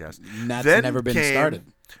Podcast. And that's Then never been came- started.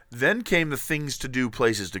 Then came the things to do,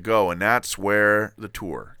 places to go, and that's where the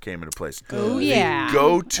tour came into place. Oh, The yeah.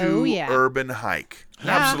 go-to Oh, yeah. urban hike.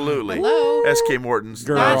 Yeah. Absolutely. Hello. S.K. Morton's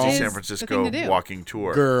Girl. Lousy That San is Francisco the thing to do. walking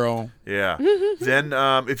tour. Girl. Yeah. Then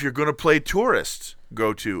if you're going to play tourist,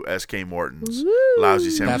 go to S.K. Morton's Lousy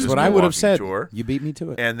San That's Francisco what I would have walking said. tour. You beat me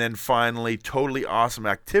to it. And then finally, totally awesome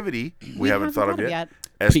activity we haven't haven't thought of thought of yet.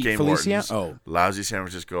 yet. S.K. Pete Feliciano? Morton's Oh. Lousy San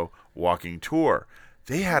Francisco walking tour.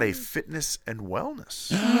 They had a fitness and wellness.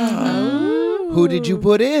 Who did you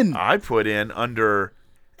put in? I put in under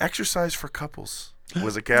exercise for couples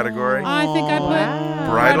was a category. I think I put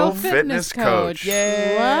Bridal fitness coach.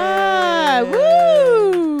 Wow.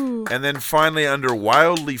 Woo. And then finally under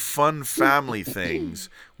wildly fun family things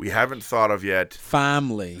we haven't thought of yet.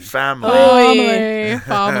 Family. Family.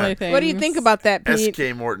 Family things. What do you think about that, Pete?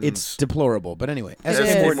 S.K. Morton's. It's deplorable, but anyway.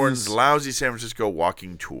 S.K. is. Morton's Lousy San Francisco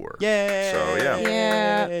walking tour. Yay! So, yeah.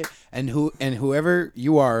 Yeah. And whoever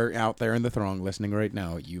you are out there in the throng listening right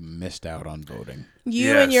now, you missed out on voting. You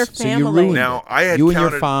Yes. and your So you family. ruined Now, it. I had you and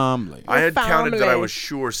counted- your family. I had counted that I family. was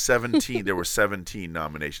sure 17. There were 17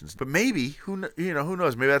 nominations, but maybe who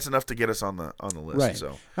knows? Maybe that's enough to get us on the list. Right.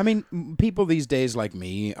 So I mean, people these days like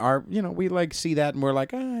me are, we like see that and we're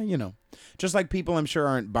like, just like people I'm sure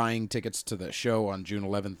aren't buying tickets to the show on June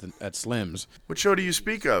 11th at Slim's. what show do you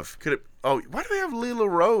speak of? Could it? Oh, why do they have Leela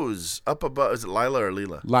Rose up above? Is it Lila or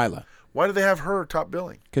Leela? Lila, Why do they have her top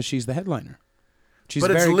billing? because she's the headliner. She's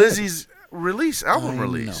But it's very Lizzie's album good.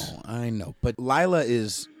 release. I know. But Lila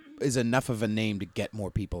is enough of a name to get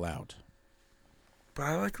more people out. But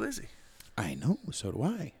I like Lizzie. I know. So do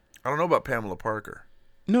I. I don't know about Pamela Parker.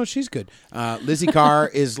 No, she's good. Lizzie Carr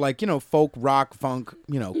is like, folk, rock, funk,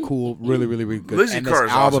 cool, really, really, really good. Lizzie and this Carr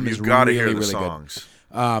is album awesome. is You've got to really, hear the really songs.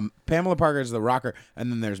 good. Pamela Parker is the rocker,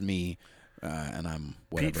 and then there's me, and I'm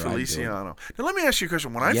whatever Pete I do. Feliciano. Now let me ask you a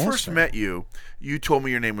question. When I Yes, first sir. met you, you told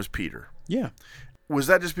me your name was Peter. Yeah. Was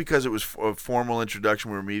that just because it was a formal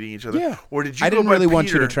introduction? We were meeting each other. Yeah. Or did you? I go didn't by really want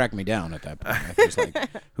you to Peter? track me down at that point. I was like,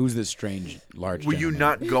 who's this strange, large Were you gentleman?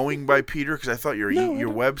 not going by Peter? Because I thought your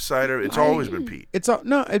website. It's always been Pete. It's all,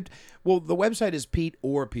 no, well, the website is Pete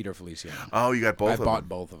or Peter Feliciano. Oh, you got both I of them. bought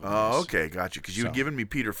both of them. Oh, yes. okay, got you. Because you had So. given me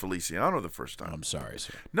Peter Feliciano the first time. I'm sorry,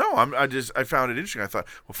 sir. No, I found it interesting. I thought,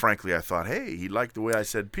 frankly, hey, he liked the way I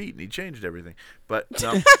said Pete, and he changed everything. But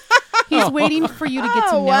no, He's waiting for you to get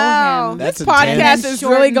to know wow. him. That's This intense. podcast And is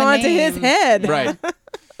shorten really the gone to his name. head. Right.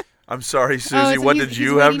 I'm sorry, Susie. Oh, so what he's- did he's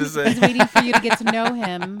you have to waiting- say? He's waiting for you to get to know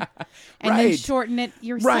him, and then Right. shorten it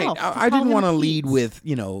yourself. Right. Just I call didn't him want to Pete. lead with,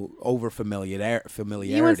 over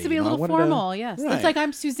familiarity. He wants to be a I little wanted formal. Yes, Right. it's like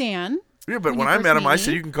I'm Suzanne. Yeah, but When when you I first met him, meet I me.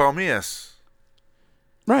 said you can call me S.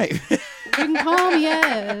 Right. You can call me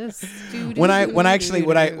yes. when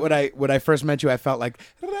I first met you, I felt like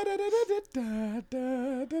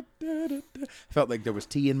felt like there was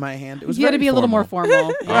tea in my hand. It was You got to very be a little more formal.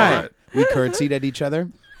 formal. Right. right. We curtsied at each other.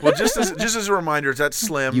 Well, just as a reminder, it's at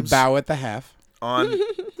Slim's. You bow at the half on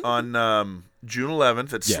June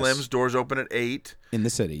 11th at Yes. Slim's. Doors open at 8. in the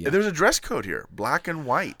city. Yeah. There's a dress code here, black and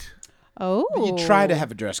white. Oh, You try to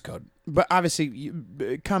have a dress code, but obviously,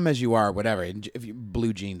 you come as you are, whatever. If you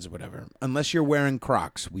blue jeans, whatever. Unless you're wearing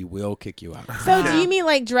Crocs, we will kick you out. So do you mean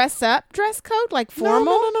like dress up dress code, like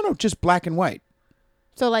formal? No. Just black and white.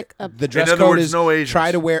 So like a The dress other code words, is no Asians.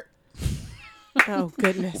 try to wear oh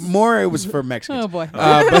goodness. more. It was for Mexicans. Oh boy.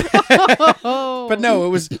 But no, it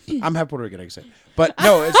was. I'm half Puerto Rican, I can say. But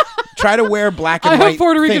no, it's try to wear black and white.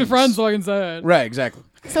 things. so I can say it. Right, exactly.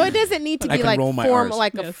 So it doesn't need to I be can like roll my formal, Rs.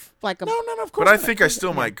 like Yes. a No, of course. But I not. think I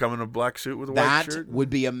still might come in a black suit with a white that shirt.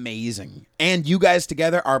 would be amazing. And you guys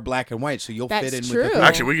together are black and white, so you'll That's fit in true. with the thing.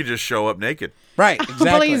 Actually, we could just show up naked. Right,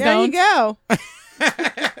 exactly. Please there you go.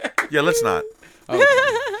 Yeah, let's not.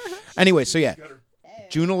 Anyway, so yeah,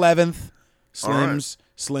 June 11th, All right.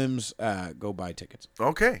 Slims, go buy tickets.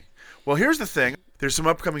 Okay. Well, here's the thing. There's some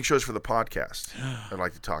upcoming shows for the podcast I'd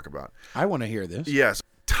like to talk about. I want to hear this. Yes,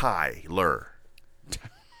 Tyler.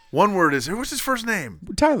 One word is, what's his first name?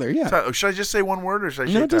 Tyler, yeah. Tyler. Should I just say one word or should I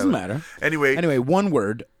say No, it doesn't Tyler? matter. Anyway, one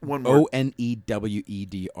word. One word.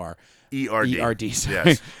 ONEWEDR. ERD. ERD, sorry.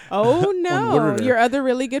 Yes. Oh no, word. your other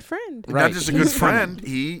really good friend. Right. Not just a good friend.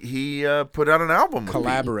 He put out an album with me.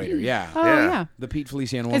 Collaborator, yeah. Oh Yeah. yeah. The Pete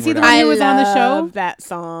Feliciano one Is he word the album. one who was on the show? love that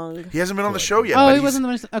song. He hasn't been on the show yet. Oh, but he wasn't the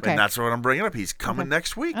one. Okay. And that's what I'm bringing up. He's coming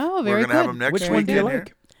next week. Oh, very We're gonna have good. him next Which week. one do you in here.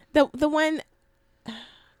 like? The one.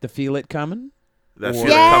 The Feel It Coming? That Or- Feel It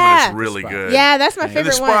Yeah. Coming is really The Spy. good. Yeah, that's my And favorite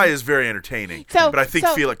The Spy one. is very entertaining. So, but I think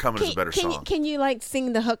so Feel It Coming is a better can song. Can you like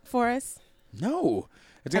sing the hook for us? No.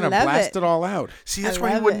 It's I going to love blast it. it all out. See, that's I why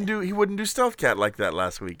he love wouldn't it. do Stealth Cat like that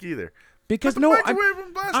last week either. Because Put the no, microwave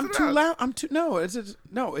and blast I'm it too out. loud. I'm too no. It's and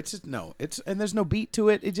there's no beat to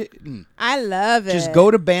it. I love it. Just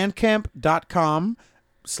go to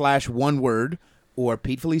bandcamp.com/one word or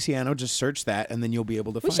Pete Feliciano. Just search that, and then you'll be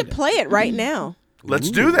able to We find should it. play it right now.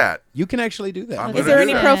 Let's do that. You can actually do that. I'm Is gonna there do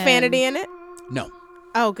any that. profanity in it? No.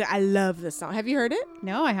 Oh, good. I love this song. Have you heard it?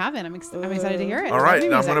 No, I haven't. I'm excited to hear it. All right, New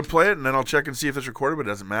now I'm music. going to play it, and then I'll check and see if it's recorded, but it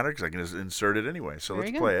doesn't matter because I can just insert it anyway. So Very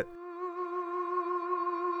let's good. play it.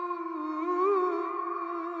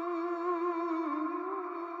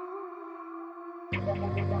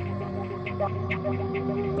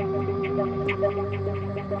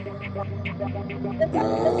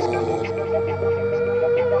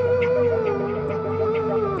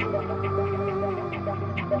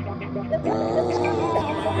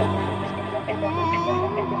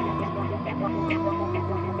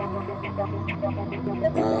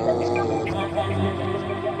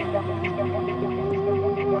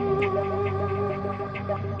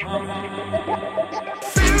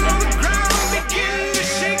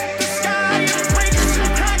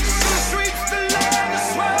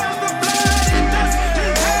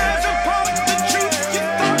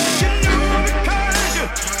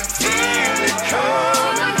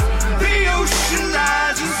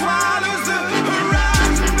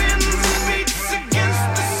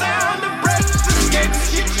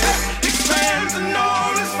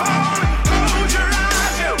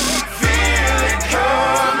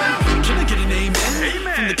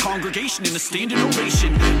 Congregation in a standing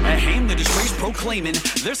ovation, a hymn that is praise proclaiming,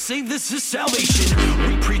 they're saying this is salvation.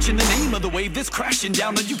 We preach in the name of the wave that's crashing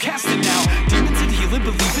down on you, casting now demons and healing,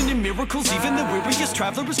 believing in miracles. Even the weariest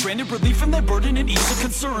traveler is granted relief from their burden and ease of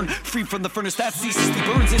concern. Free from the furnace that ceaselessly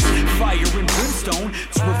burns, it's fire and brimstone.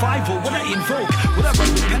 It's revival when I invoke, when I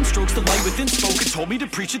write with pen strokes, the light within spoke and told me to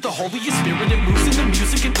preach it. The Holy Spirit, it moves in the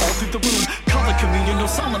music and all through the room. Call it communion, no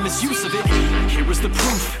solemn misuse of it. Here is the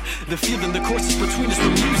proof, the feeling, the courses between us, the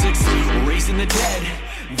music's raising the dead.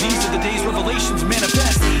 These are the days revelations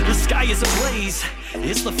manifest. The sky is ablaze,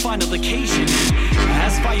 it's the final occasion.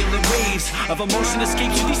 As violent waves of emotion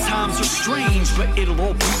escape you, these times are strange, but it'll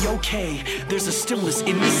all be okay. There's a stillness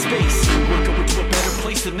in this space. We're going to a better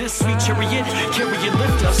place than this. Sweet chariot, carry and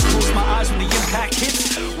lift us. Close my eyes when the impact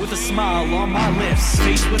hits, with a smile on my lips.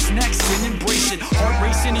 Face what's next and embrace it. Heart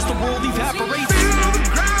racing as the world evaporates. Feel the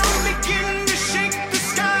ground begin to shake, the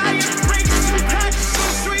sky it breaks and cracks, so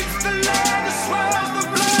sweeps the land, the swell, the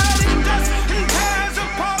blood and dust, and tears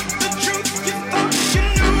apart the truth you thought you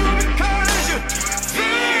knew, because you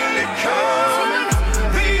feel it coming.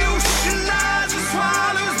 The ocean lies and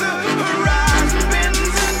swallows, the horizon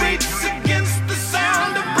bends and beats against the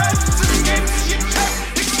sound of breath escapes, your chest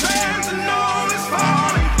expands and all is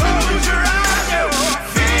falling. Close your eyes, you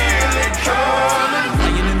feel it coming.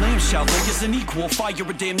 Lion and lamb shall lay as an equal, fire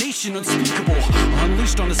and damnation unspeakable,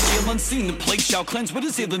 unleashed on a scale unseen. The plague shall cleanse what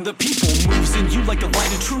is ill in the people, moves in you like a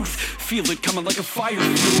light of truth. Feel it coming like a fire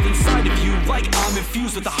fuel inside of you, like I'm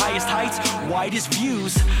infused with the highest heights, widest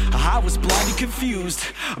views. I was blind and confused,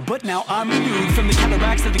 but now I'm renewed from the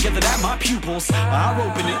cataracts that together at my pupils are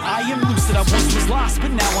open and I am lucid. I once was lost,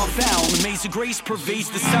 but now I'm found. The maze of grace pervades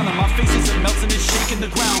the sound of my face as it melts and it's shaking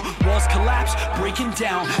the ground. Walls collapse, breaking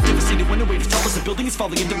down. Devastated when the wave is tall as the building is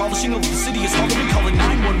falling and demolishing over the city is hollowing, calling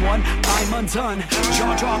 911. I'm undone,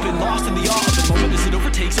 jaw dropping, lost in the awe of the moment as it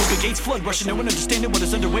overtakes. Open gates, flood rushing, no one understanding what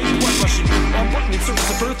is underway. Blood rushing, on button in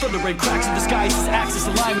surface of earth, thunder rain cracks in the skies. His axis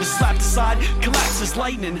alignment is slapped aside, collapses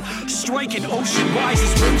lightning, striking ocean rises,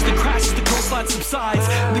 waves that crash as the coastline subsides.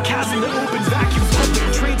 The chasm that opens, vacuum public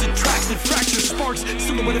transit tracks that fracture sparks,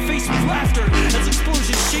 silhouette of face with laughter as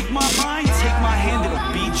explosions shake my mind. Take my hand,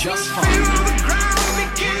 it'll be just fine. Feel the ground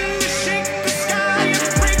begin to shake, the sky it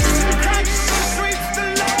breaks and cracks, so sweeps the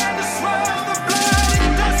land, the swell, the blood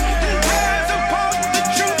and dust, and tears apart the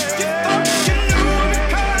truth you thought you knew,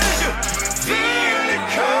 because you feel it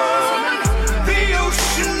coming. The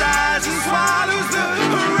ocean lies and swallows, the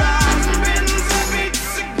horizon bends and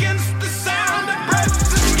beats against the sound of breath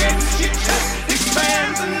escapes, your chest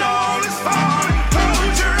expands and all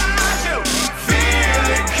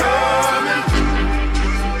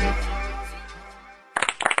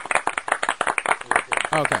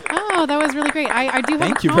I do have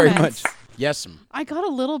Thank a you very comment. much. Yes. I got a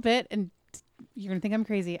little bit, and you're going to think I'm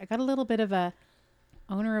crazy. I got a little bit of a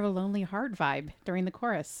Owner of a Lonely Heart vibe during the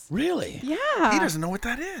chorus. Really? Yeah. He doesn't know what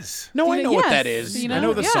that is. No, I know what Yes, that is. you I know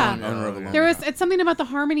know? the Yeah. song Owner of a Lonely There was Heart. it's something about the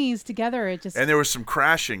harmonies together. It just And there was some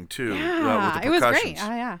crashing too. yeah, with the it was percussions.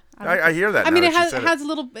 great. Yeah, I hear that. I mean, now it that you said has a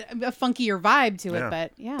little bit a funkier vibe to Yeah. it,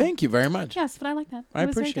 but yeah. Thank you very much. Yes, but I like that. I It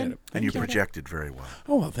was very appreciate good. it. And Thank you you. projected very well.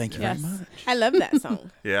 Oh, well, thank you Yes. very much. I love that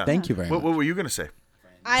song. Yeah. Thank you very What much. were you going to say?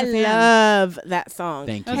 I a fan. love that song.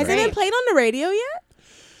 Thank you Has it very been much. played on the radio yet?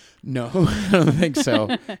 No, I don't think so.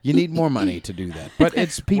 You need more money to do that. But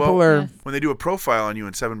it's people Well, are When they do a profile on you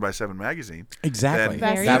in 7x7 magazine. exactly.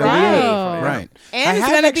 Then There you That'll go. be it. Yeah. Right. And I it's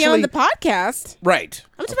have going to be on actually- the podcast. Right.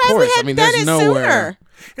 I'm Of surprised course. we I hadn't mean, done there's it nowhere.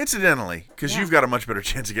 sooner. Incidentally, because you've got a much better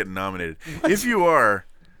chance of getting nominated. If you are,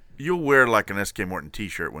 you'll wear like an S.K. Morton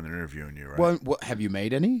T-shirt when they're interviewing you, right? Well, have you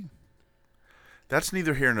made any? That's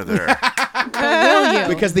neither here nor there. Will you?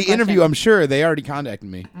 Because the interview, I'm sure they already contacted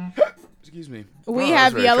me. Excuse me. We Oh, have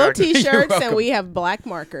that's very yellow attractive. T-shirts and welcome. we have black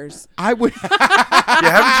markers. I would. Yeah,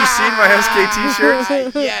 haven't you seen my SK T-shirts?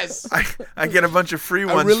 Yes. I get a bunch of free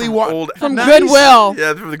ones really from want- old From Nice. Goodwill.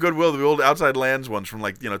 Yeah, from the Goodwill, the old Outside Lands ones from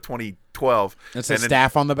 2012. It says And then-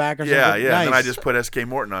 staff on the back or something. Yeah, yeah. And then I Nice. just put SK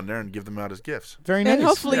Morton on there and give them out as gifts. Very nice. And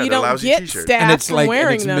hopefully Yeah, you they're don't lousy get T-shirts. staff And it's from like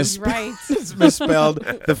wearing them. Right. it's misspelled.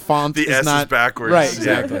 The font The is S not is backwards. Right,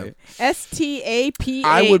 Yeah. exactly. STAPH.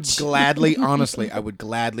 I would gladly, honestly, I would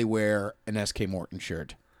gladly wear an SK Morton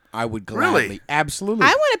shirt. I would gladly, Really? absolutely. I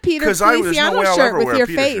want a Peter Because there's no Feliciano way I'll shirt ever with wear your a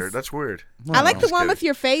Peter face. shirt. That's weird. I like I'm the just one kidding. with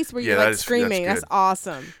your face where Yeah, you're that like is- screaming. that's That's good.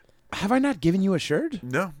 awesome. Have I not given you a shirt?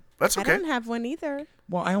 No, that's I okay. don't have one either.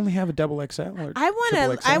 Well, I only have a double XL. Or I want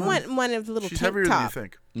triple I XL. want one of the little She's tank heavier than you top.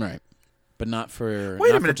 think. Right, but not for. Wait not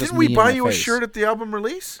a for minute, just didn't we me and buy my you a face. shirt at the album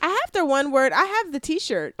release? I have the one word. I have the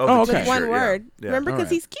T-shirt. Oh, Oh, the okay. Just one T-shirt, word. Yeah. Remember, All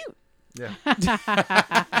because right. he's cute. Yeah.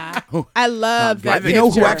 I love I that. think You know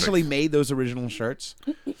it's who terrific. actually made those original shirts?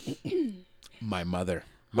 My mother.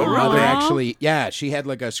 My Oh, mother really? actually, yeah, she had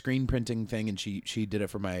like a screen printing thing, and she did it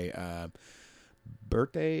for my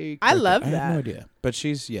birthday. I love I have no that. idea, but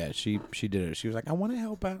she did it. She was like, I want to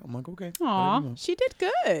help out. I'm like, okay. Aw. whatever you want. She did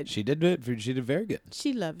good. She did it. She did very good.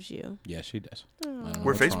 She loves you. Yeah, she does. I don't know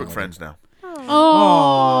We're what's wrong Facebook with friends now.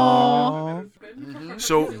 Oh.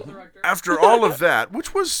 So after all of that,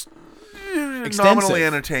 which was Extensive. nominally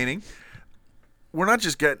entertaining, we're not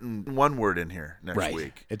just getting one word in here next Right.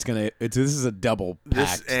 week. This is a double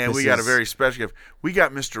pack. We got a very special gift. We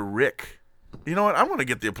got Mr. Rick. You know what? I want to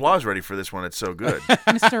get the applause ready for this one. It's so good.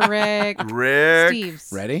 Mr. Rick. Rick. Steve's.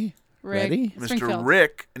 ready. Rick. Ready? Mr. Springfield.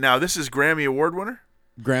 Rick. Now, this is Grammy Award winner?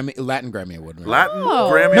 Latin Grammy Award winner. Latin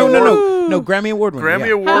Oh. Grammy No, Award. no, Grammy Award winner. Grammy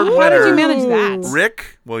yeah. Award How winner. did you manage that?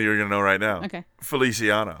 Rick. Well, you're going to know right now. Okay.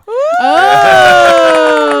 Feliciano.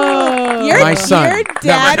 Oh. Your, My son. Your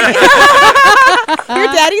daddy. Your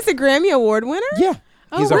daddy's a Grammy Award winner. Yeah.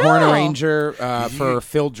 He's Oh, a horn wow. arranger for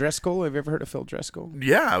Phil Driscoll. Have you ever heard of Phil Driscoll?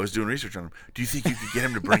 Yeah, I was doing research on him. Do you think you could get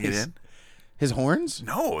him to bring it in? His horns?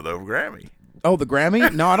 No, the Grammy. Oh, the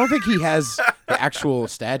Grammy? No, I don't think he has the actual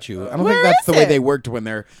statue. I don't Where think that's is the way it? they worked when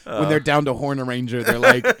they're down to horn arranger. They're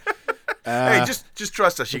like Hey, just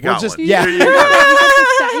trust us. You we'll got just- one. yeah. There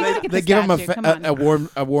you go. they give him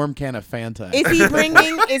a warm can of Fanta. Is he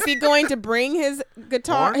bringing? Is he going to bring his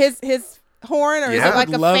guitar? Horn? His horn, or is Yeah. it like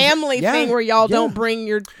a Love- family yeah, thing where y'all yeah. don't bring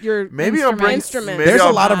your Maybe I'll bring instrument? maybe There's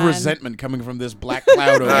I'll- a lot of on. resentment coming from this black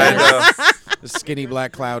cloud over I there. know. This skinny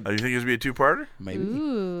black cloud. Oh, you think it's gonna be a two-parter? Maybe.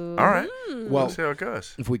 Ooh. All right. Well, We'll see how it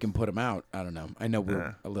goes. if we can put him out, I don't know. I know we're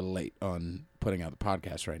Yeah. a little late on putting out the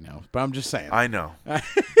podcast right now, but I'm just saying. I know.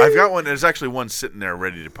 I've got one. There's actually one sitting there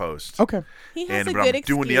ready to post. Okay. He has a But good I'm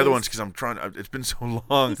doing the other excuse. ones because I'm trying. It's been so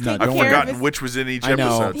long. He's taking I've don't worry. forgotten his- which was in each I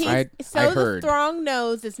know. episode. He's, I so heard. the throng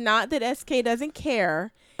knows it's not that SK doesn't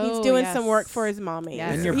care. He's Oh, doing yes. some work for his mommy.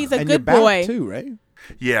 Yes. And He's a and your good back boy. too, right?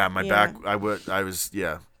 Yeah, my Yeah. back. I was.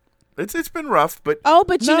 Yeah. It's been rough, but Oh,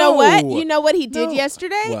 but you know what? No. You know what he did No.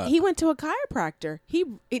 yesterday? What? He went to a chiropractor.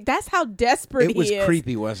 That's how desperate It was he is.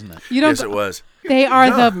 creepy, wasn't it? You don't. yes, it was. They are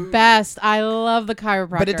No. the best. I love the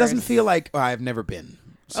chiropractors. But it doesn't feel like I've never been.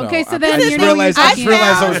 So Okay, so I- then I you just know what realized you're I just talking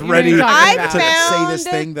realized about. I was You know what ready you're to talking I about. say found this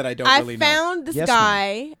thing that I don't I really know. found this Yes, ma'am.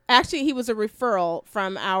 guy. Actually, he was a referral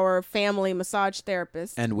from our family massage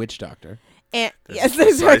therapist. And witch doctor. And That's yes,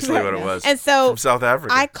 precisely what it was. And so From South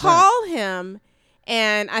Africa. I call him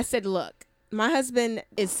and I said, "Look, my husband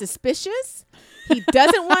is suspicious. He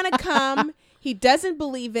doesn't want to come. He doesn't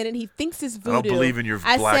believe in it. He thinks it's voodoo. don't believe in your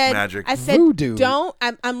I black said, magic. I said, Voodoo. don't.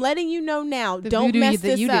 I'm letting you know now. The Don't voodoo mess that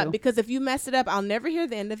this you up do. because if you mess it up, I'll never hear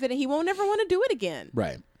the end of it, and he won't ever want to do it again.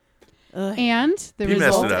 Right. And the he messed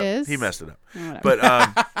result it up. is He messed it up. Oh,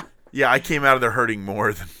 whatever. But Yeah, I came out of there hurting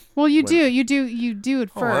more than. Well, you do it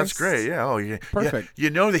first. Oh, that's great. Yeah. Oh, yeah. Perfect. Yeah. You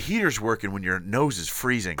know the heater's working when your nose is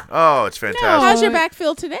freezing. Oh, it's fantastic. How's your back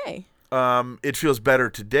feel today? It feels better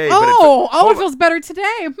today. It feels better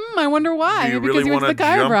today. I wonder why. Do you because really you went want to to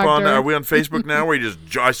the jump on? chiropractor. Are we on Facebook now? Where you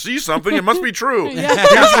just I see something. It must be true. Here's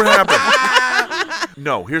what happened.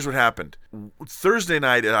 No, here's what happened. Thursday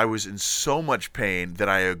night, I was in so much pain that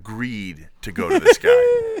I agreed to go to this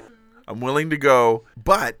guy. I'm willing to go,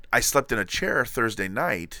 but I slept in a chair Thursday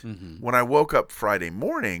night. When I woke up Friday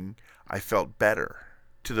morning, I felt better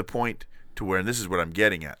to the point to where, and this is what I'm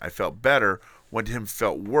getting at, I felt better. Went to him,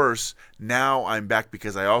 felt worse. Now I'm back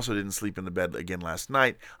because I also didn't sleep in the bed again last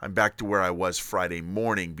night. I'm back to where I was Friday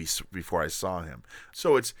morning before I saw him.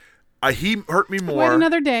 So he hurt me more. Wait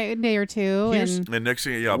another day or two. And next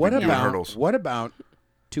thing, I'll What be doing about hurdles. what about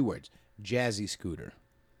 2 words? Jazzy Scooter.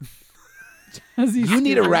 Jazzy You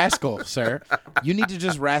need a Scooter. rascal, sir. You need to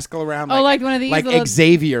just rascal around like one of these like little-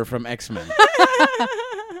 Xavier from X-Men.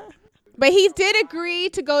 But he did agree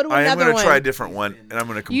to go to I am another going one. to try a different one, and I'm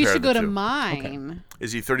going to compare You should the go to two. mine.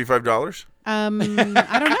 Is he $35? I don't know. It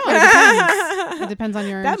depends. It depends on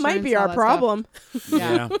your That might insurance be and all our that problem. stuff.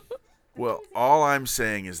 Yeah. Well, all I'm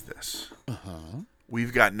saying is this.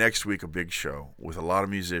 We've got next week a big show with a lot of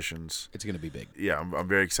musicians. It's going to be big. Yeah, I'm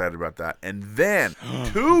very excited about that. And then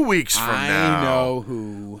 2 weeks from now, I know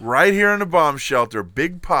who. right here in the bomb shelter,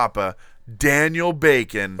 Big Papa Daniel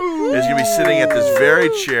Bacon is going to be sitting at this very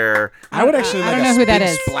chair, I would actually I like don't a know who that big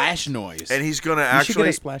is. splash noise. and he's going to You should get a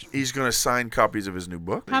actually splash. he's going to sign copies of his new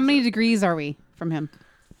book. How many degrees are we from him?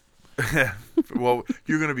 Well,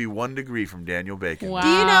 you're going to be 1 degree from Daniel Bacon. Wow. Do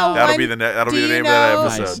you know That'll one- be the that'll do be the you name of that know-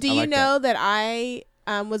 episode. Nice. Do I you like know that I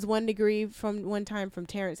was 1 degree from one time from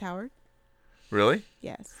Terrence Howard? Really?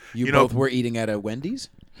 Yes. you know- both were eating at a Wendy's?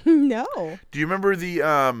 No. Do you remember the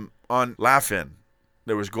on Laugh-In?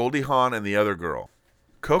 There was Goldie Hawn and the other girl.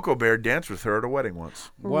 Coco Bear danced with her at a wedding once.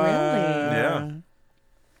 Really? Yeah.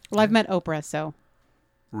 Well, I've met Oprah, so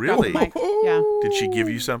Really? yeah, Did she give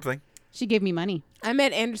you something? she gave me money. I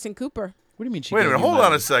met Anderson Cooper. What do you mean she Wait a gave minute. you Hold on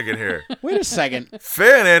money? a second here. Wait a second.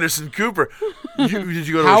 Fan Anderson Cooper. Did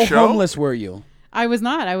you go to How a show? homeless were you? I was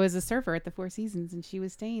not. I was a server at the Four Seasons, and she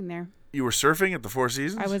was staying there. You were surfing at the Four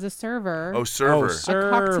Seasons? I was a server. Oh, server. Oh, a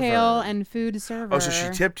cocktail and food server. Oh, so she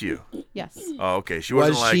tipped you. Yes. Oh, okay. She Was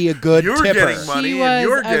wasn't like, she a good you're tipper? getting money She and was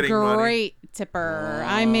you're a getting money. great tipper.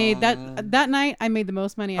 I made that night. I made the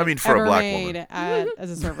most money I I've mean, for a ever black made woman.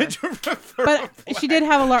 as a server. But she did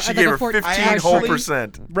have a large. She like gave a her 14 15 large whole party.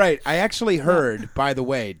 percent. Right. I actually heard, by the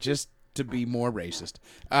way, just to be more racist,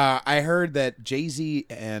 I heard that Jay-Z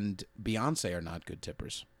and Beyonce are not good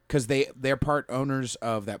tippers. Because they're part owners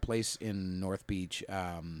of that place in North Beach,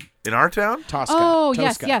 In our town? Tosca. Oh,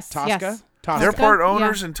 Tosca. yes. Tosca? Tosca. They're part Yeah.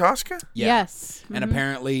 owners in Tosca? Yeah. Yes. And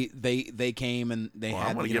apparently they came and they Well, had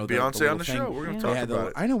I'm going to you get know, Beyonce on the little show. thing. We're going to They talk had about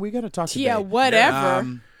it. I know, we got to talk today. Yeah,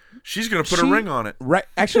 whatever. She's going to put a she- ring on it. Right.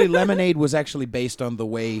 Actually, Lemonade was actually based on the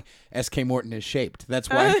way S.K. Morton is shaped. That's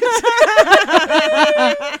why.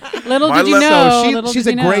 Little My did you lem- know. So little she's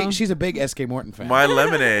did a you great. know. She's a big S.K. Morton fan. My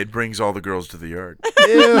lemonade brings all the girls to the yard.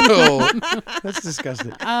 Ew. That's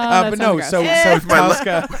disgusting. that but no, sounds so My le-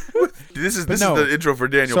 Tosca. This is no. the intro for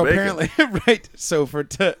Daniel So Bacon. apparently, right. So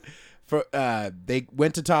they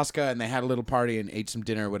went to Tosca and they had a little party and ate some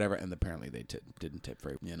dinner or whatever, and apparently they didn't tip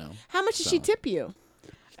for How much did she tip you?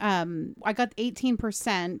 I got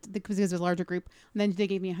 18% because it was a larger group. And then they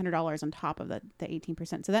gave me $100 on top of the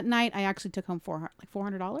 18%. So that night, I actually took home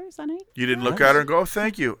 $400 that night. You didn't look at her and go, oh,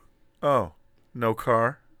 thank you. Oh, no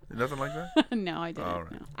car? Nothing like that? No, I didn't. All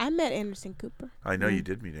right. No. I met Anderson Cooper. I know you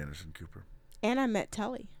did meet Anderson Cooper. And I met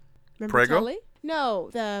Tully. Remember Prego? Tully? No,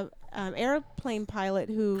 the airplane pilot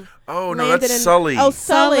who Oh, no, landed that's in, Sully. Oh,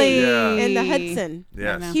 Sully Yeah. in the Hudson.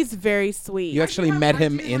 Yes. He's very sweet. You actually met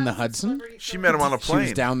him in the Hudson. She met him on a She was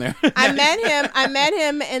plane. down there. I met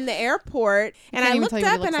him in the airport, and can't I even looked tell you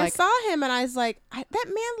what up he and I looks saw him, and I was like, that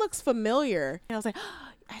man looks familiar. And I was like,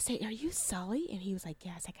 I said, are you Sully? And he was like,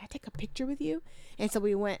 yeah. I was like, can I take a picture with you? And so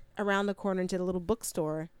we went around the corner into the little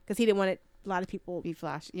bookstore because he didn't want a lot of people, Be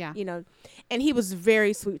flash. Yeah. you know. And he was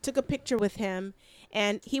very sweet. Took a picture with him,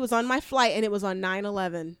 and he was on my flight, and it was on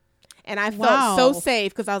 9/11. And I felt so Wow.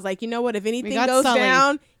 safe because I was like, you know what? If anything got goes Sully.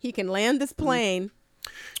 down, he can land this plane.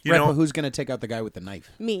 You Right, know, but who's going to take out the guy with the knife?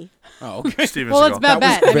 Me. Oh, okay. Steven Well, it's Seagal.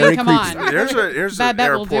 Babette. was I mean, very come creepy. on. Here's an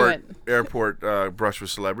Babette will do airport brush with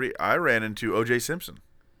celebrity. I ran into O.J. Simpson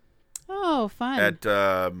Oh, fun. at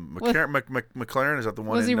McLaren. Is that the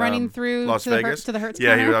one? Was he in, running through Las to the Vegas? to the Hertz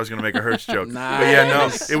Yeah, corner? I was going to make a Hertz joke, but yeah, no,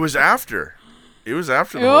 Nice. it was after. It was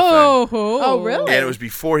after the whole thing. Oh, really? And it was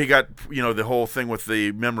before he got, the whole thing with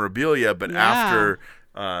the memorabilia, but Yeah. after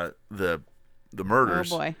the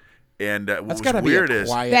murders. Oh boy. And what That's was gotta weird be a is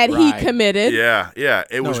quiet That he ride. committed. yeah.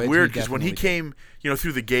 It No, was he weird because when he definitely came,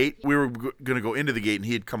 through the gate, we were going to go into the gate, and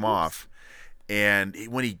he had come off. And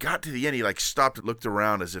when he got to the end, he like stopped and looked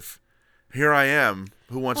around as if, "Here I am.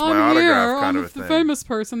 Who wants my autograph?" Kind of a thing.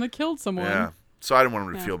 person that killed someone. Yeah. So I didn't want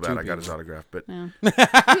him to Yeah. feel bad. Two I got his people. autograph, but Yeah.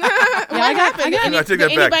 I got. I take that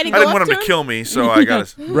back. I Anybody didn't go want up him to to kill me, so I got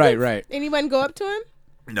his. Right. Anyone go up to him?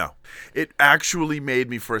 No. It actually made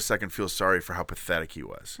me for a second feel sorry for how pathetic he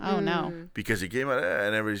was. Oh no. Because he came out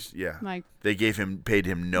and everybody's, Like they paid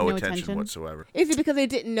him no No attention attention? whatsoever. Is it because they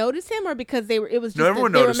didn't notice him, or because it was just No,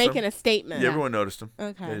 everyone they were noticed him. making a statement? Yeah, everyone noticed him.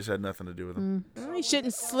 Okay. They just had nothing to do with him. Well, you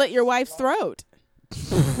shouldn't slit your wife's throat.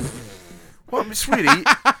 Well, I mean, sweetie,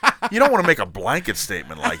 you don't want to make a blanket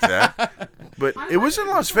statement like that. But it was in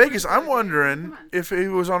Las Vegas. I'm wondering if he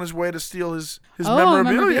was on his way to steal his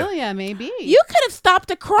memorabilia. maybe. You could have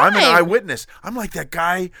stopped a crime. I'm an eyewitness. I'm like that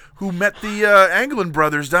guy who met the Anglin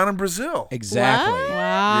brothers down in Brazil. Exactly. What?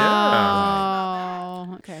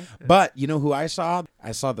 Wow. Okay. But you know who I saw?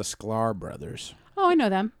 I saw the Sklar brothers. Oh, I know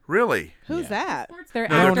them. Really? Who's that? They're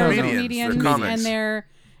No, they're actors, comedians. comedians, They're comics.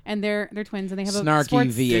 and they're twins, and they have Snarky a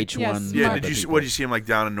sports, VH1 Yes, Yeah. Smart. Did you see him like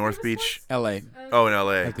down in North Beach? L.A. Oh, in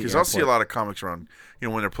L.A. Like the Because I'll see a airport. lot of comics around.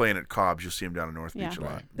 When they're playing at Cobb's, you'll see him down in North Yeah. Beach a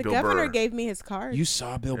lot. The Bill governor Burr. gave me his card. You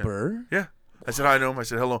saw Bill Burr? Yeah. I said hi to him. I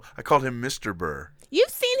said hello. I called him Mr. Burr. You've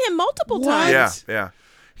seen him multiple What? times. Yeah.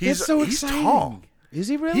 That's so he's exciting. tall. Is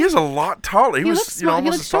he really? He is a lot taller. He was looks small. He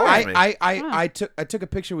almost looks as tall as short. me. I took a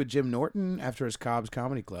picture with Jim Norton after his Cobb's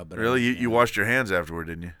Comedy Club. But Really? You washed your hands afterward,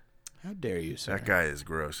 didn't you? How dare you, sir? That guy is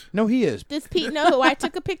gross. No, he is. Does Pete know who I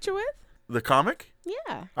took a picture with? The comic?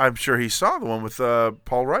 Yeah. I'm sure he saw the one with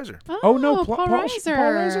Paul Reiser. Oh, no, Paul Paul Reiser.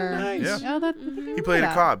 Reiser, nice. Yeah. Oh, that, He played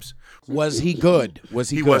at Cobb's. Was he good? Was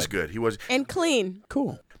he He good? was good. He was. And clean.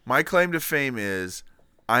 Cool. My claim to fame is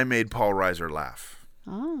I made Paul Reiser laugh.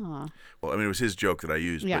 Ah. Well, I mean, it was his joke that I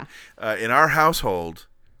used. Yeah. But in our household,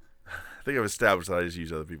 I think I've established that I just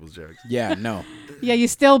use other people's jokes. Yeah, no. Yeah, you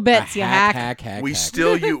still bits, you hack. Hack. We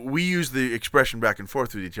we use the expression back and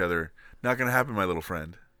forth with each other. Not going to happen, my little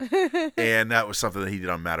friend. And that was something that he did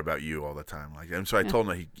on Mad About You all the time. And so I told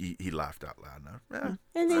him that he laughed out loud. Yeah,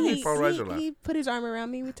 And then I made Paul Reiser laugh. he put his arm around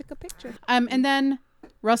me. We took a picture. And then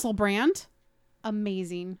Russell Brand,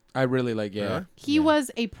 amazing. I really like, yeah. Really? He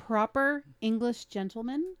was a proper English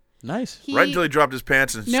gentleman. Nice. He, Right until he dropped his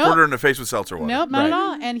pants and Nope. squirted her in the face with seltzer water. Nope, not Right. at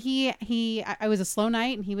all. And I was a slow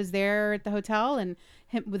night, and he was there at the hotel, and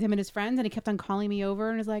with him and his friends, and he kept on calling me over,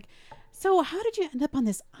 and was like, "So, how did you end up on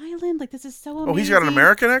this island? Like, this is so amazing." Oh, he's got an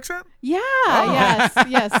American accent? Yeah.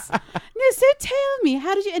 Yes. No, so tell me,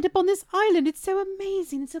 how did you end up on this island? It's so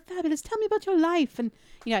amazing. It's so fabulous. Tell me about your life. And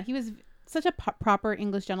yeah, he was such a proper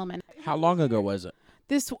English gentleman. How long ago was it?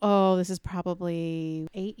 This is probably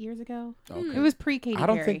 8 years ago. Okay. It was pre Katy I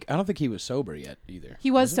don't Perry. think he was sober yet either.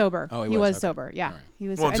 He was sober. Oh, he was okay. sober. Yeah, All right. he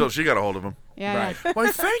was. Well, until and- she got a hold of him. yeah, Right. yeah.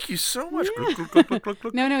 Why, thank you so much. Gluk, gluk, gluk, gluk, gluk,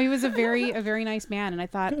 gluk. No, he was a very nice man, and I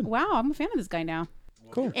thought, wow, I'm a fan of this guy now.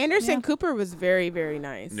 Cool. Anderson Yeah. Cooper was very, very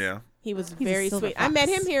nice. Yeah. He was He's a very silver sweet. I met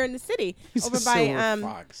fox. him here in the city He's over a by silver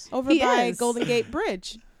fox. over He by is. Golden Gate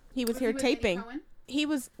Bridge. He was here taping. He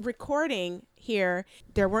was recording here.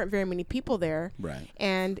 There weren't very many people there. Right.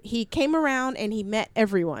 And he came around and he met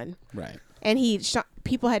everyone. Right. And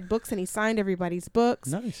people had books and he signed everybody's books.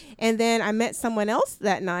 Nice. And then I met someone else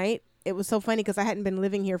that night. It was so funny because I hadn't been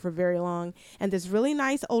living here for very long. And this really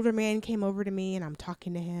nice older man came over to me and I'm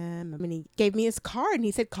talking to him. And he gave me his card and he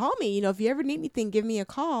said, call me. If you ever need anything, give me a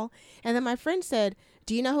call. And then my friend said,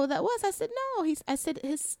 do you know who that was? I said, no. I said,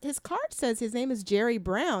 his card says his name is Jerry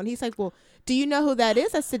Brown. He's like, well, do you know who that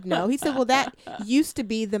is? I said, no. He said, well, that used to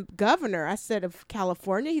be the governor. I said, of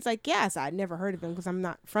California? He's like, yes. I'd never heard of him because I'm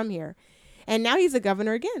not from here. And now he's a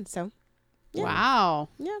governor again. So, yeah. Wow.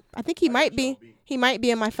 Yeah, I think he might be. He might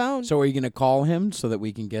be in my phone. So are you going to call him so that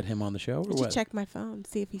we can get him on the show? Or I should what? check my phone,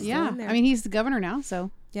 see if he's still Yeah. in there. I mean, he's the governor now,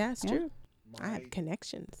 so. yeah, it's Yeah. true. I have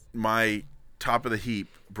connections. My top of the heap,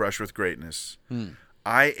 brush with greatness.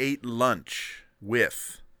 I ate lunch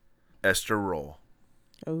with Esther Roll,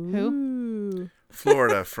 Who?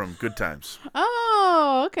 Florida from Good Times.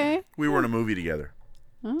 Oh, okay. We were in a movie together.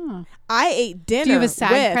 Oh. I ate dinner Do you have a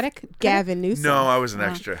SAG with credit? Gavin Newsom. No, I was an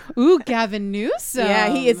extra. Ooh, Gavin Newsom. Yeah,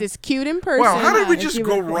 he is as cute in person. Wow, how did we as just he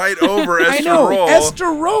go was- right over Esther I know. Roll?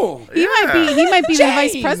 Esther Roll. He might be the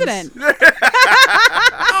vice James. president.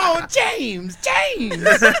 Oh, James.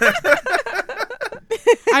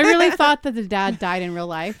 I really thought that the dad died in real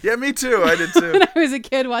life Yeah, me too. I did too. when I was a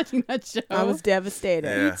kid watching that show. I was devastated.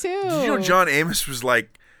 Yeah. too. Did you know John Amos was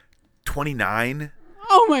like 29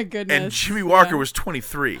 Oh my goodness. and Jimmy Walker Yeah. was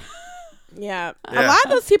 23? Yeah. Yeah. A lot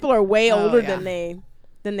of those people are way older yeah. than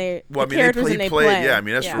they Well, I the mean, characters he than they played. play. Yeah, I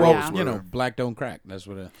mean, that's yeah. the Well, roles. you know, were- black don't crack. That's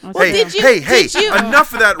what it. Well, Hey, did you- hey, did you-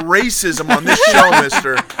 enough of that racism on this show,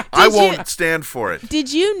 mister. I Did you- won't stand for it.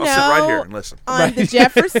 Did you know I'll sit right here and listen. on the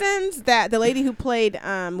Jeffersons that the lady who played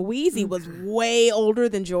Wheezy was way older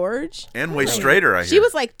than George? And way straighter, I hear. She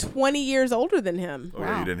was like 20 years older than him. Oh,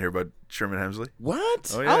 yeah, you didn't hear about Sherman Hemsley?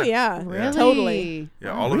 What? Oh, yeah. Oh yeah, Really? totally.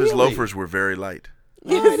 Yeah, all of his Really? loafers were very light. I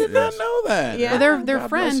did not know that. Yeah. Well, their God bless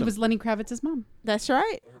friend him. was Lenny Kravitz's mom. That's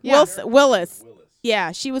right. Yeah. Willis.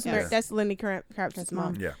 Yeah, she was Yes. married. That's Lenny Kravitz's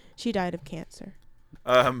mom. Yeah. She died of cancer.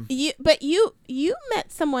 Um, But you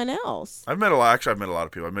met someone else. I've met a lot. Actually, I've met a lot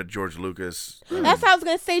of people. I met George Lucas. That's how I was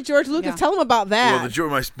gonna say George Lucas. Yeah. Tell him about that.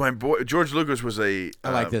 Well, my boy George Lucas was a. I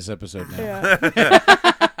like this episode now.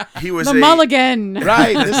 Yeah. He was The a Mulligan.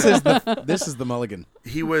 Right. This is the mulligan.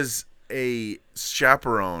 he was a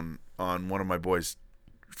chaperone on one of my boys'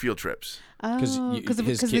 field trips. Because Oh, because of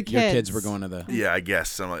the your kids were going to the. Yeah, I guess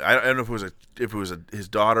something like, I don't know if it was his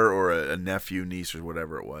daughter or a nephew, niece, or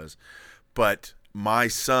whatever it was, but my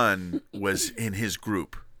son was in his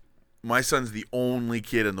group. My son's the only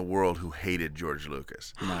kid in the world who hated George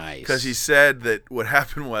Lucas Nice. because he said that what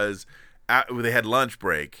happened was they had lunch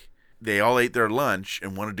break. They all ate their lunch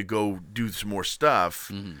and wanted to go do some more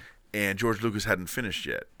stuff. And George Lucas hadn't finished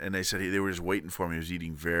yet, and they said they were just waiting for him. He was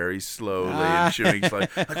eating very slowly and chewing.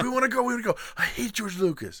 Like we want to go, we want to go. I hate George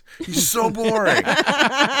Lucas. He's so boring.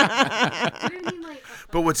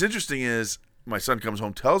 But what's interesting is my son comes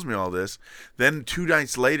home, tells me all this. Then 2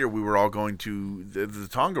 nights later, we were all going to the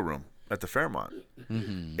Tonga Room at the Fairmont,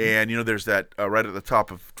 and there's that right at the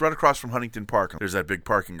top of right across from Huntington Park. There's that big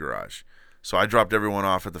parking garage. So I dropped everyone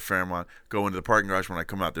off at the Fairmont, go into the parking garage. When I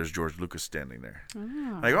come out, there's George Lucas standing there.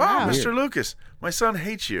 I go, Mr. Lucas, my son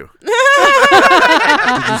hates you. Did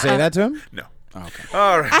you say that to him? No. Oh, okay.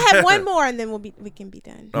 All right. I have one more, and then we can be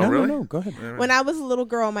done. Oh, really? No. Go ahead. When I was a little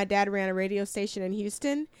girl, my dad ran a radio station in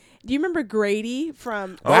Houston. Do you remember Grady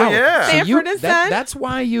from Oh, yeah. So Sanford and Son? That's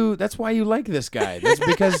why you like this guy. That's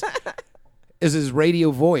because is his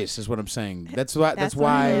radio voice is what I'm saying. That's why. That's what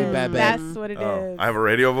why. it is. Babette. That's what it is. Oh, I have a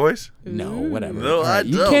radio voice? No, whatever. No, All I right,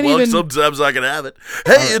 you don't. can't Well, even. sometimes I can have it.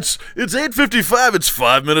 Hey, it's 8:55. It's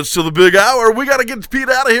 5 minutes to the big hour. We got to get Pete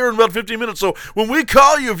out of here in about 15 minutes. So when we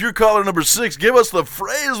call you, if you're caller number 6, give us the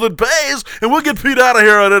phrase that pays, and we'll get Pete out of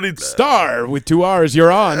here at any time. Star with 2 R's.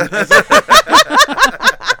 You're on.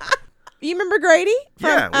 You remember Grady? From,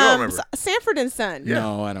 Yeah, we all remember. Sanford and Son.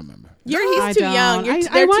 No, I don't remember. He's I too don't. young. I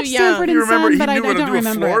They're watched too young. Sanford You and remember Son, he but I knew how to don't do a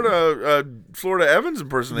remember it. Florida Evans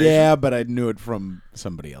impersonation. Yeah, but I knew it from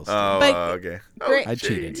somebody else. Oh, But- okay. Great. I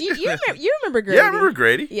cheated. You remember Grady? Yeah, I remember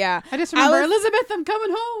Grady. Yeah. I just remember was- Elizabeth, I'm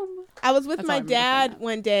coming home. I was with That's my all I remember from dad that.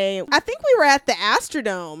 one day. I think we were at the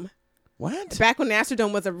Astrodome. What? Back when the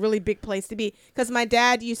Astrodome was a really big place to be, because my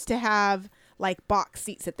dad used to have like box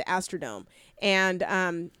seats at the Astrodome, and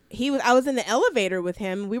I was in the elevator with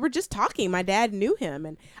him. We were just talking. My dad knew him,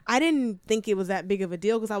 and I didn't think it was that big of a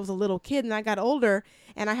deal because I was a little kid, and I got older,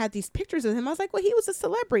 and I had these pictures of him. I was like, well, he was a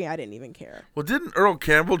celebrity. I didn't even care. Well, didn't Earl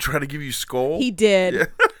Campbell try to give you skull? He did. Yeah.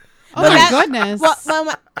 Oh, my goodness.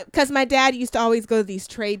 Well, because my dad used to always go to these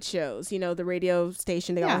trade shows, the radio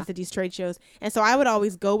station, they Yeah. always did these trade shows. And so I would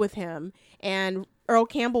always go with him. And Earl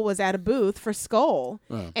Campbell was at a booth for Skull.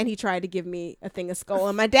 And he tried to give me a thing of Skull.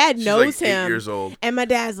 And my dad She's knows like 8 him. years old. And my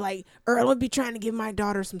dad's like, Earl would be trying to give my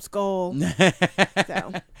daughter some Skull. So,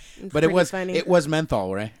 But pretty it was funny. it was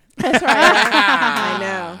menthol, right? That's right. I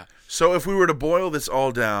know. So if we were to boil this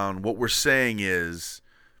all down, what we're saying is,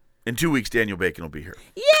 in 2 weeks, Daniel Bacon will be here.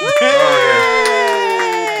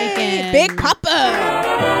 Bacon. Big Papa.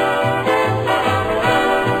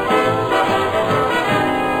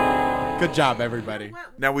 Good job, everybody.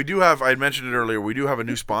 Now we do have. I had mentioned it earlier. We do have a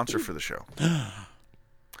new sponsor for the show.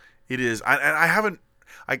 It is. I haven't.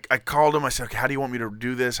 I called him. I said, okay, "How do you want me to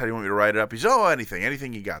do this? How do you want me to write it up?" He said, "Oh,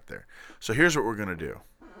 anything you got there." So here's what we're gonna do.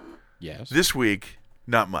 Yes. This week,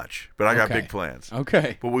 not much, but I got Okay. big plans.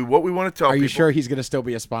 Okay. But what we want to tell Are people. you sure he's going to still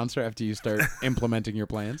be a sponsor after you start implementing your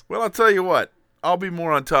plans? Well, I'll tell you what. I'll be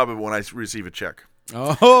more on top of it when I receive a check.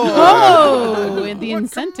 Oh, and the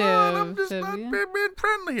incentive. I'm just to- not yeah. being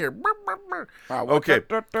friendly here. Okay.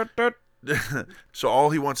 So all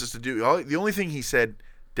he wants us to do, the only thing he said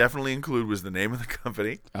definitely include was the name of the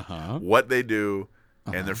company, what they do,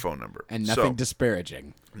 and their phone number. And So, nothing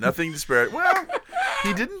disparaging. nothing disparaging. Well,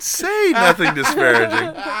 he didn't say nothing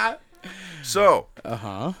disparaging. So,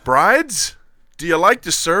 brides, do you like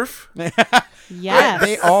to surf? Yes.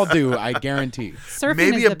 They all do, I guarantee. Surfing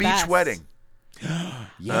Maybe is a the beach best. Yeah. wedding.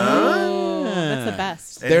 That's That's the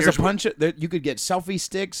best. And There's a here's what- bunch of you could get selfie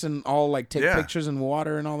sticks and all like take Yeah. pictures in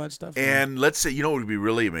water and all that stuff. And let's say, you know what would be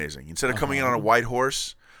really amazing? Instead of coming in on a white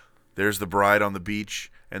horse, there's the bride on the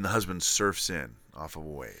beach, and the husband surfs in off of a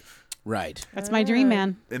wave. right. That's my dream,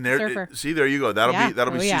 man. And there, Surfer. see, there you go. That'll Yeah. be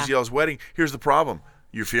Oh, yeah. CCL's wedding. Here's the problem: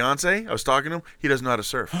 your fiance, I was talking to him, he doesn't know how to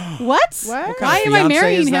surf. What? What Why kind of am I fiancé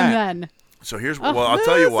marrying is him that? then? So here's Oh, well, I'll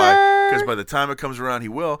tell you why. loser. Because by the time it comes around, he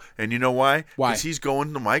will. And you know why? Why? Because he's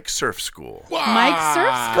going to Mike's Surf School. Mike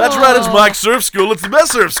Surf School. That's right, it's Mike's Surf School. It's the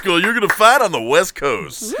best surf school you're going to find on the West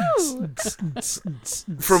Coast.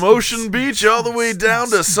 From Ocean Beach all the way down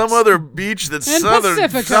to some other beach that's In south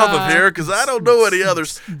Pacifica. of here, because I don't know any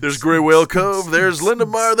others. There's Gray Whale Cove, there's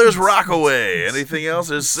Lindemar, there's Rockaway. Anything else?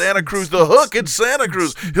 There's Santa Cruz. The Hook in Santa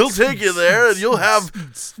Cruz. He'll take you there, and he'll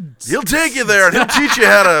take you there, and he'll teach you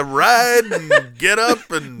how to ride and get up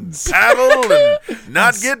and paddle and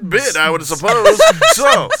not get bit, I would suppose.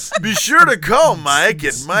 So be sure to call Mike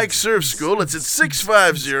at Mike Surf School. It's at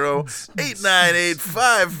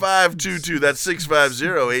 650-898-5522. That's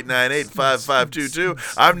 650-898-5522.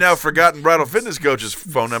 I've now forgotten Bridal Fitness Coach's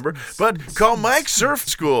phone number, but call Mike Surf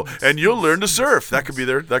School and you'll learn to surf. That could be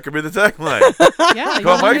the tagline. Yeah, Call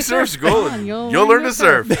you'll learn Mike to Surf School Yeah, and you'll learn to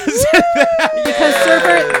surf. Because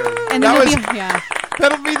surfer, and then That you'll was- be, yeah.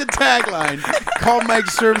 That'll be the tagline. Call Mike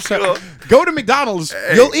Surf School. Go to McDonald's.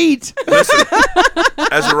 You'll eat. Listen,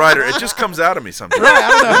 as a writer, it just comes out of me sometimes. Right, I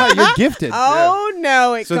don't know how you're gifted. Oh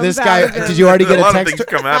no! It So comes this out guy, of him. did you already get A a lot of text? things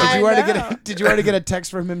come out of Did it. you already I get? know. Did you already get a text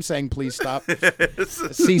from him saying, "Please stop"?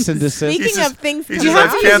 Cease and desist. Speaking of things, He coming says, You have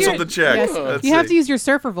I've to use canceled your- the check. Yes. Let's You have see. to use your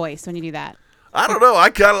surfer voice when you do that. I don't know. I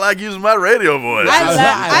kind of like using my radio voice.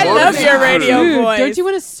 I love your radio Dude, voice. don't you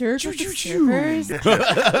want to surf with the surfers?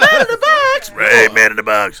 Hey, man in the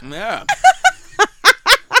box. Yeah.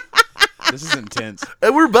 This is intense.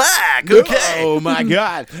 And we're back. Okay. Oh my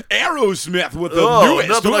God, Aerosmith with the Oh, newest.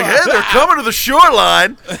 nothing like, hey, they're coming to the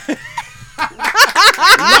shoreline.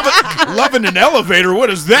 Loving an elevator. What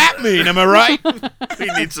does that mean? Am I right? We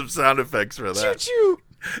need some sound effects for that. Choo.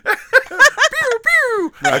 Pew,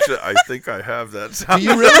 pew. Actually, I think I have that sound. Do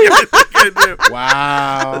you really? I think I do.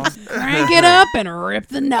 Wow. Crank it up and rip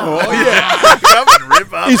the knob. Oh yeah. Come and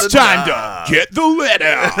rip off It's the time knob. to get the lid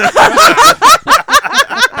out.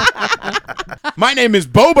 My name is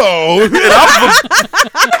Bobo.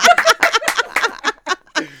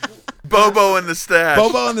 Bobo in the stash.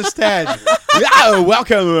 Bobo in the stash. Yeah,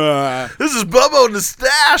 welcome. This is Bobo in the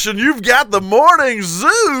stash, and you've got the morning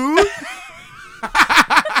zoo.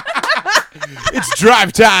 It's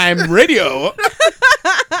Drive Time Radio.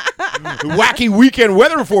 Wacky weekend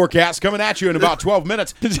weather forecast coming at you in about 12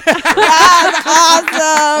 minutes. Awesome.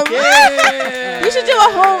 Yeah. We should do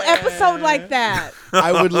a whole episode like that.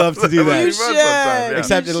 I would love to do That would You be that. fun should. sometime, yeah.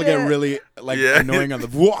 Except You it'll get should. really Yeah. annoying on the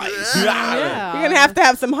voice. Yeah. You're gonna have to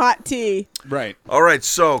have some hot tea. Right. All right,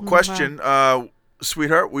 so question,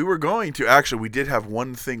 sweetheart, we did have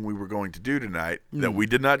one thing we were going to do tonight that we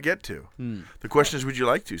did not get to. The question is, would you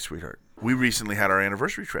like to, sweetheart? We recently had our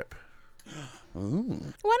anniversary trip. Why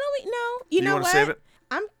don't we? No, you know wanna what? save it?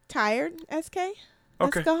 I'm tired. SK.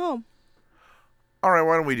 Let's Okay. go home. All right,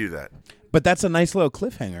 why don't we do that? But that's a nice little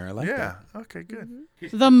cliffhanger. I like Yeah, okay, good.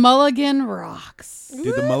 The Mulligan rocks. that.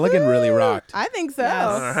 Dude, the mulligan really rocked. I think so.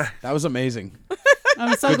 Yes. That was amazing.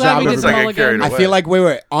 I'm so Good glad job, we did It's the like I Mulligan. carried I away. feel like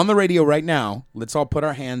wait, on the radio right now. Let's all put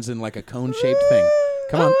our hands in like a cone-shaped thing.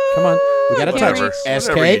 Come on. We gotta touch. Whatever. SK,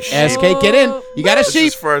 Whatever, you sheep. SK, get in. You got a That's sheep.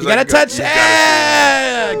 as far as You I gotta can go. touch. You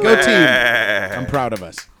Yeah! Go team. Yeah. I'm proud of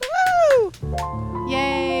us. Woo!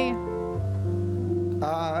 Yay.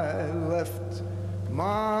 I left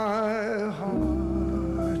my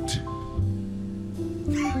heart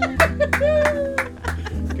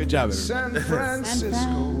Good job, everybody. San San Francisco.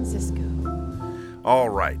 Francisco. All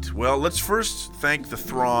right. Well, let's first thank the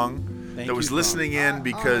throng that was listening in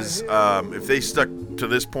because if they stuck to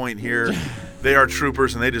this point here, they are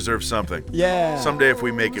troopers and they deserve something. Yeah. Someday, if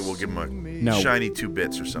we make it, we'll give them a No. shiny 2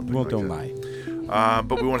 bits or something. Well, like don't that. lie.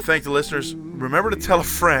 But we want to thank the listeners. Remember to tell a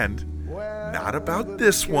friend, not about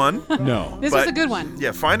this one. No. This was a good one.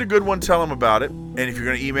 Yeah, find a good one, tell them about it. And if you're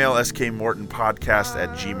going to email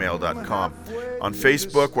skmortonpodcast@gmail.com. On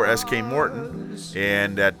Facebook, we're SK Morton.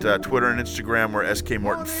 And at Twitter and Instagram, we're SK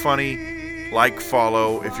Morton Funny. Like,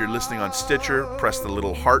 follow. If you're listening on Stitcher, press the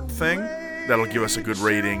little heart thing. That'll give us a good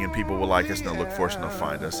rating, and people will like us, and they'll look for us, and they'll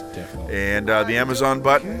find us. Definitely. And the Amazon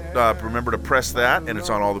button, remember to press that, and it's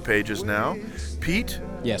on all the pages now. Pete?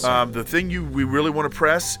 Yes, sir. The thing we really want to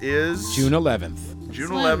press is... June 11th. June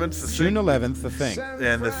 11th. The June thing, 11th, the thing.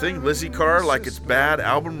 and the thing, Lizzie Carr, Like It's Bad,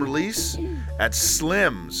 album release at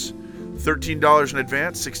Slim's. $13 in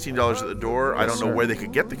advance, $16 at the door. I don't know where they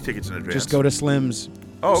could get the tickets in advance. Just go to Slim's.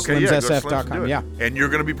 Oh, okay, yeah. Go to SlimsSF.com. Slim's and do it. Yeah. And you're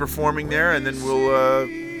going to be performing there, and then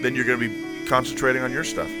then you're going to be concentrating on your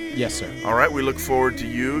stuff. Yes, sir. All right, we look forward to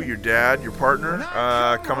you, your dad, your partner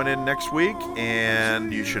coming in next week,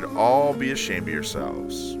 and you should all be ashamed of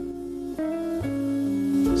yourselves.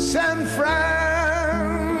 San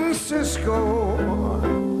Francisco,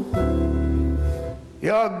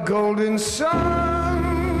 your golden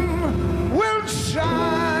sun will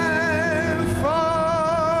shine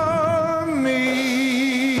for me.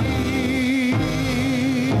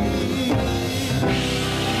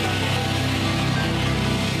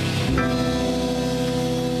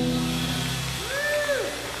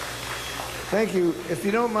 Thank you. If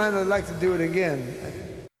you don't mind, I'd like to do it again.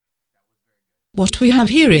 What we have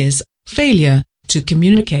here is failure to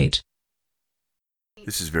communicate.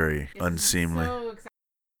 This is very unseemly.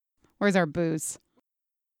 Where's our booze?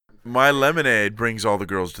 My lemonade brings all the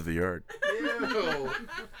girls to the yard.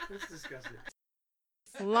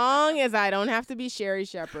 As long as I don't have to be Sherry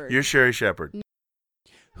Shepherd. You're Sherry Shepherd.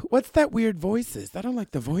 What's that weird voices? I don't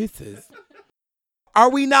like the voices. Are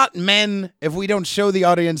we not men if we don't show the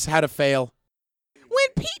audience how to fail? When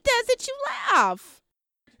Pete does it, you laugh.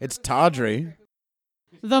 It's tawdry.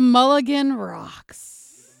 The Mulligan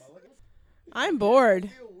rocks. I'm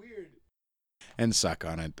bored. And suck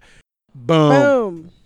on it. Boom. Boom.